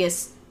the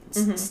biggest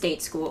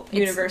state school. It's,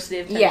 University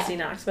of Tennessee,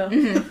 Knoxville.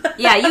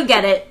 yeah, you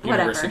get it.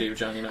 Whatever. University of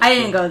Johnny Knoxville. I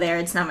didn't go there.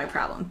 It's not my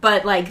problem.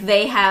 But like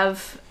they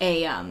have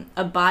a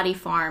body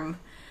farm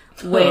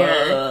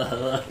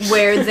where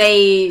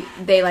they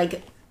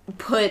like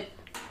put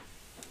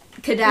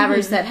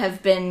cadavers that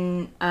have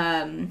been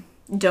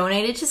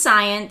donated to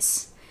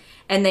science,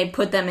 and they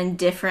put them in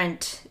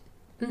different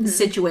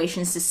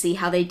situations to see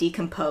how they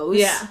decompose.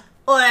 Yeah.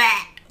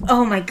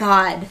 Oh my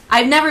god.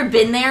 I've never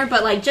been there,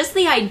 but like just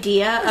the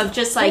idea of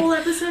just like Whole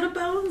episode of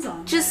Bones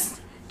on just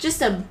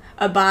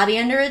a body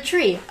under a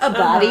tree, a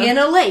body in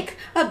a lake.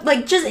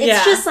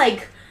 It's just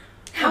like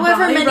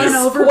however body many run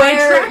over by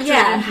square tractor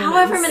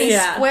however implements.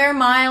 many square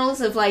miles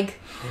of like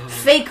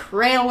fake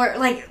railway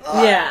like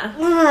Yeah.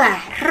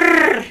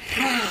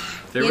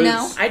 There you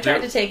know? I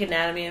tried to take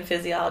anatomy and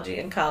physiology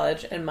in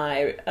college, and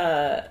my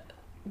what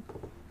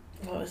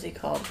was he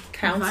called?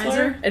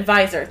 Counselor?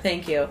 Advisor,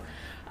 thank you.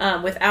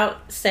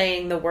 without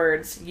saying the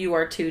words, "You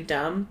are too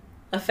dumb,"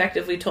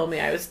 effectively told me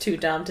I was too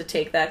dumb to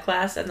take that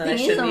class, and then I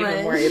shouldn't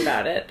even worry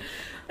about it.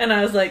 And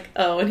I was like,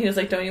 oh, and he was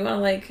like, don't you want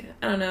to, like,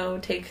 I don't know,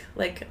 take,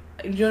 like,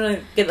 do you want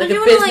to get, like, a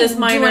business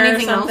minor or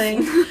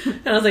something?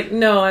 And I was like,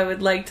 no, I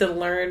would like to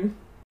learn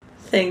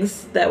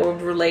things that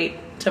would relate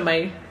to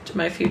my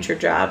future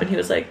job. And he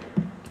was like,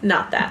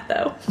 not that,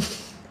 though.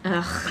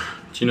 Ugh.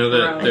 Do you know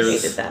that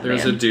there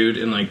was a dude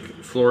in, like,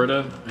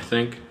 Florida, I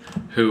think,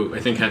 who I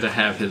think had to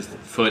have his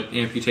foot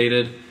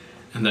amputated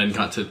and then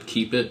got to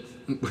keep it,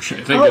 which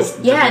I think is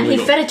and he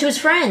illegal. fed it to his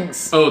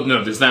friends. Oh,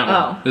 no, there's that one.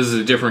 Oh. This is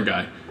a different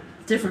guy.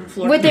 Different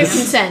Florida. With their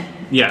consent.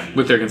 Yeah,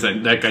 with their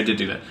consent. That guy did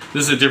do that.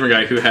 This is a different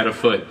guy who had a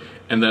foot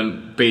and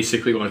then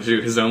basically wanted to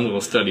do his own little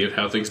study of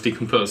how things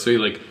decompose. So he,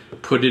 like,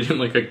 put it in,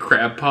 like, a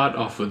crab pot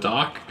off the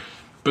dock,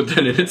 but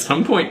then it at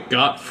some point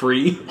got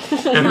free,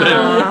 and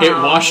then it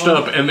washed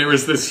up, and there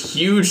was this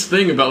huge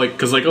thing about, like,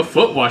 because, like, a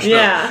foot washed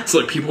up. So,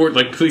 like, people were,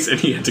 like, please, and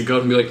he had to go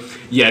and be like,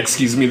 yeah,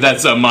 excuse me,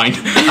 that's mine.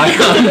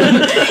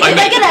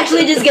 I can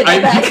actually just get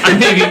that back.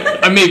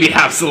 I maybe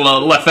have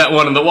left that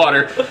one in the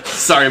water.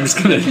 Sorry, I'm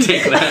just gonna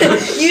take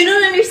that. You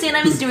don't understand,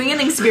 I was doing an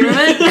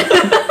experiment.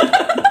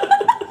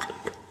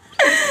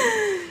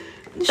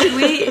 Should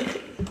we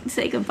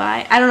say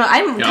goodbye? I don't know.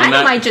 I kind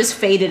of might just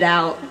fade it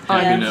out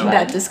on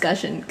that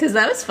discussion because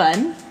that was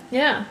fun.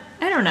 Yeah.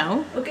 I don't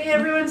know. Okay,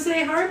 everyone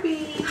say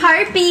Harpy.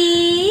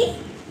 Harpy.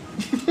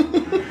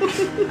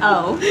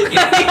 Oh.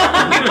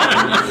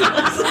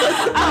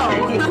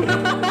 Oh.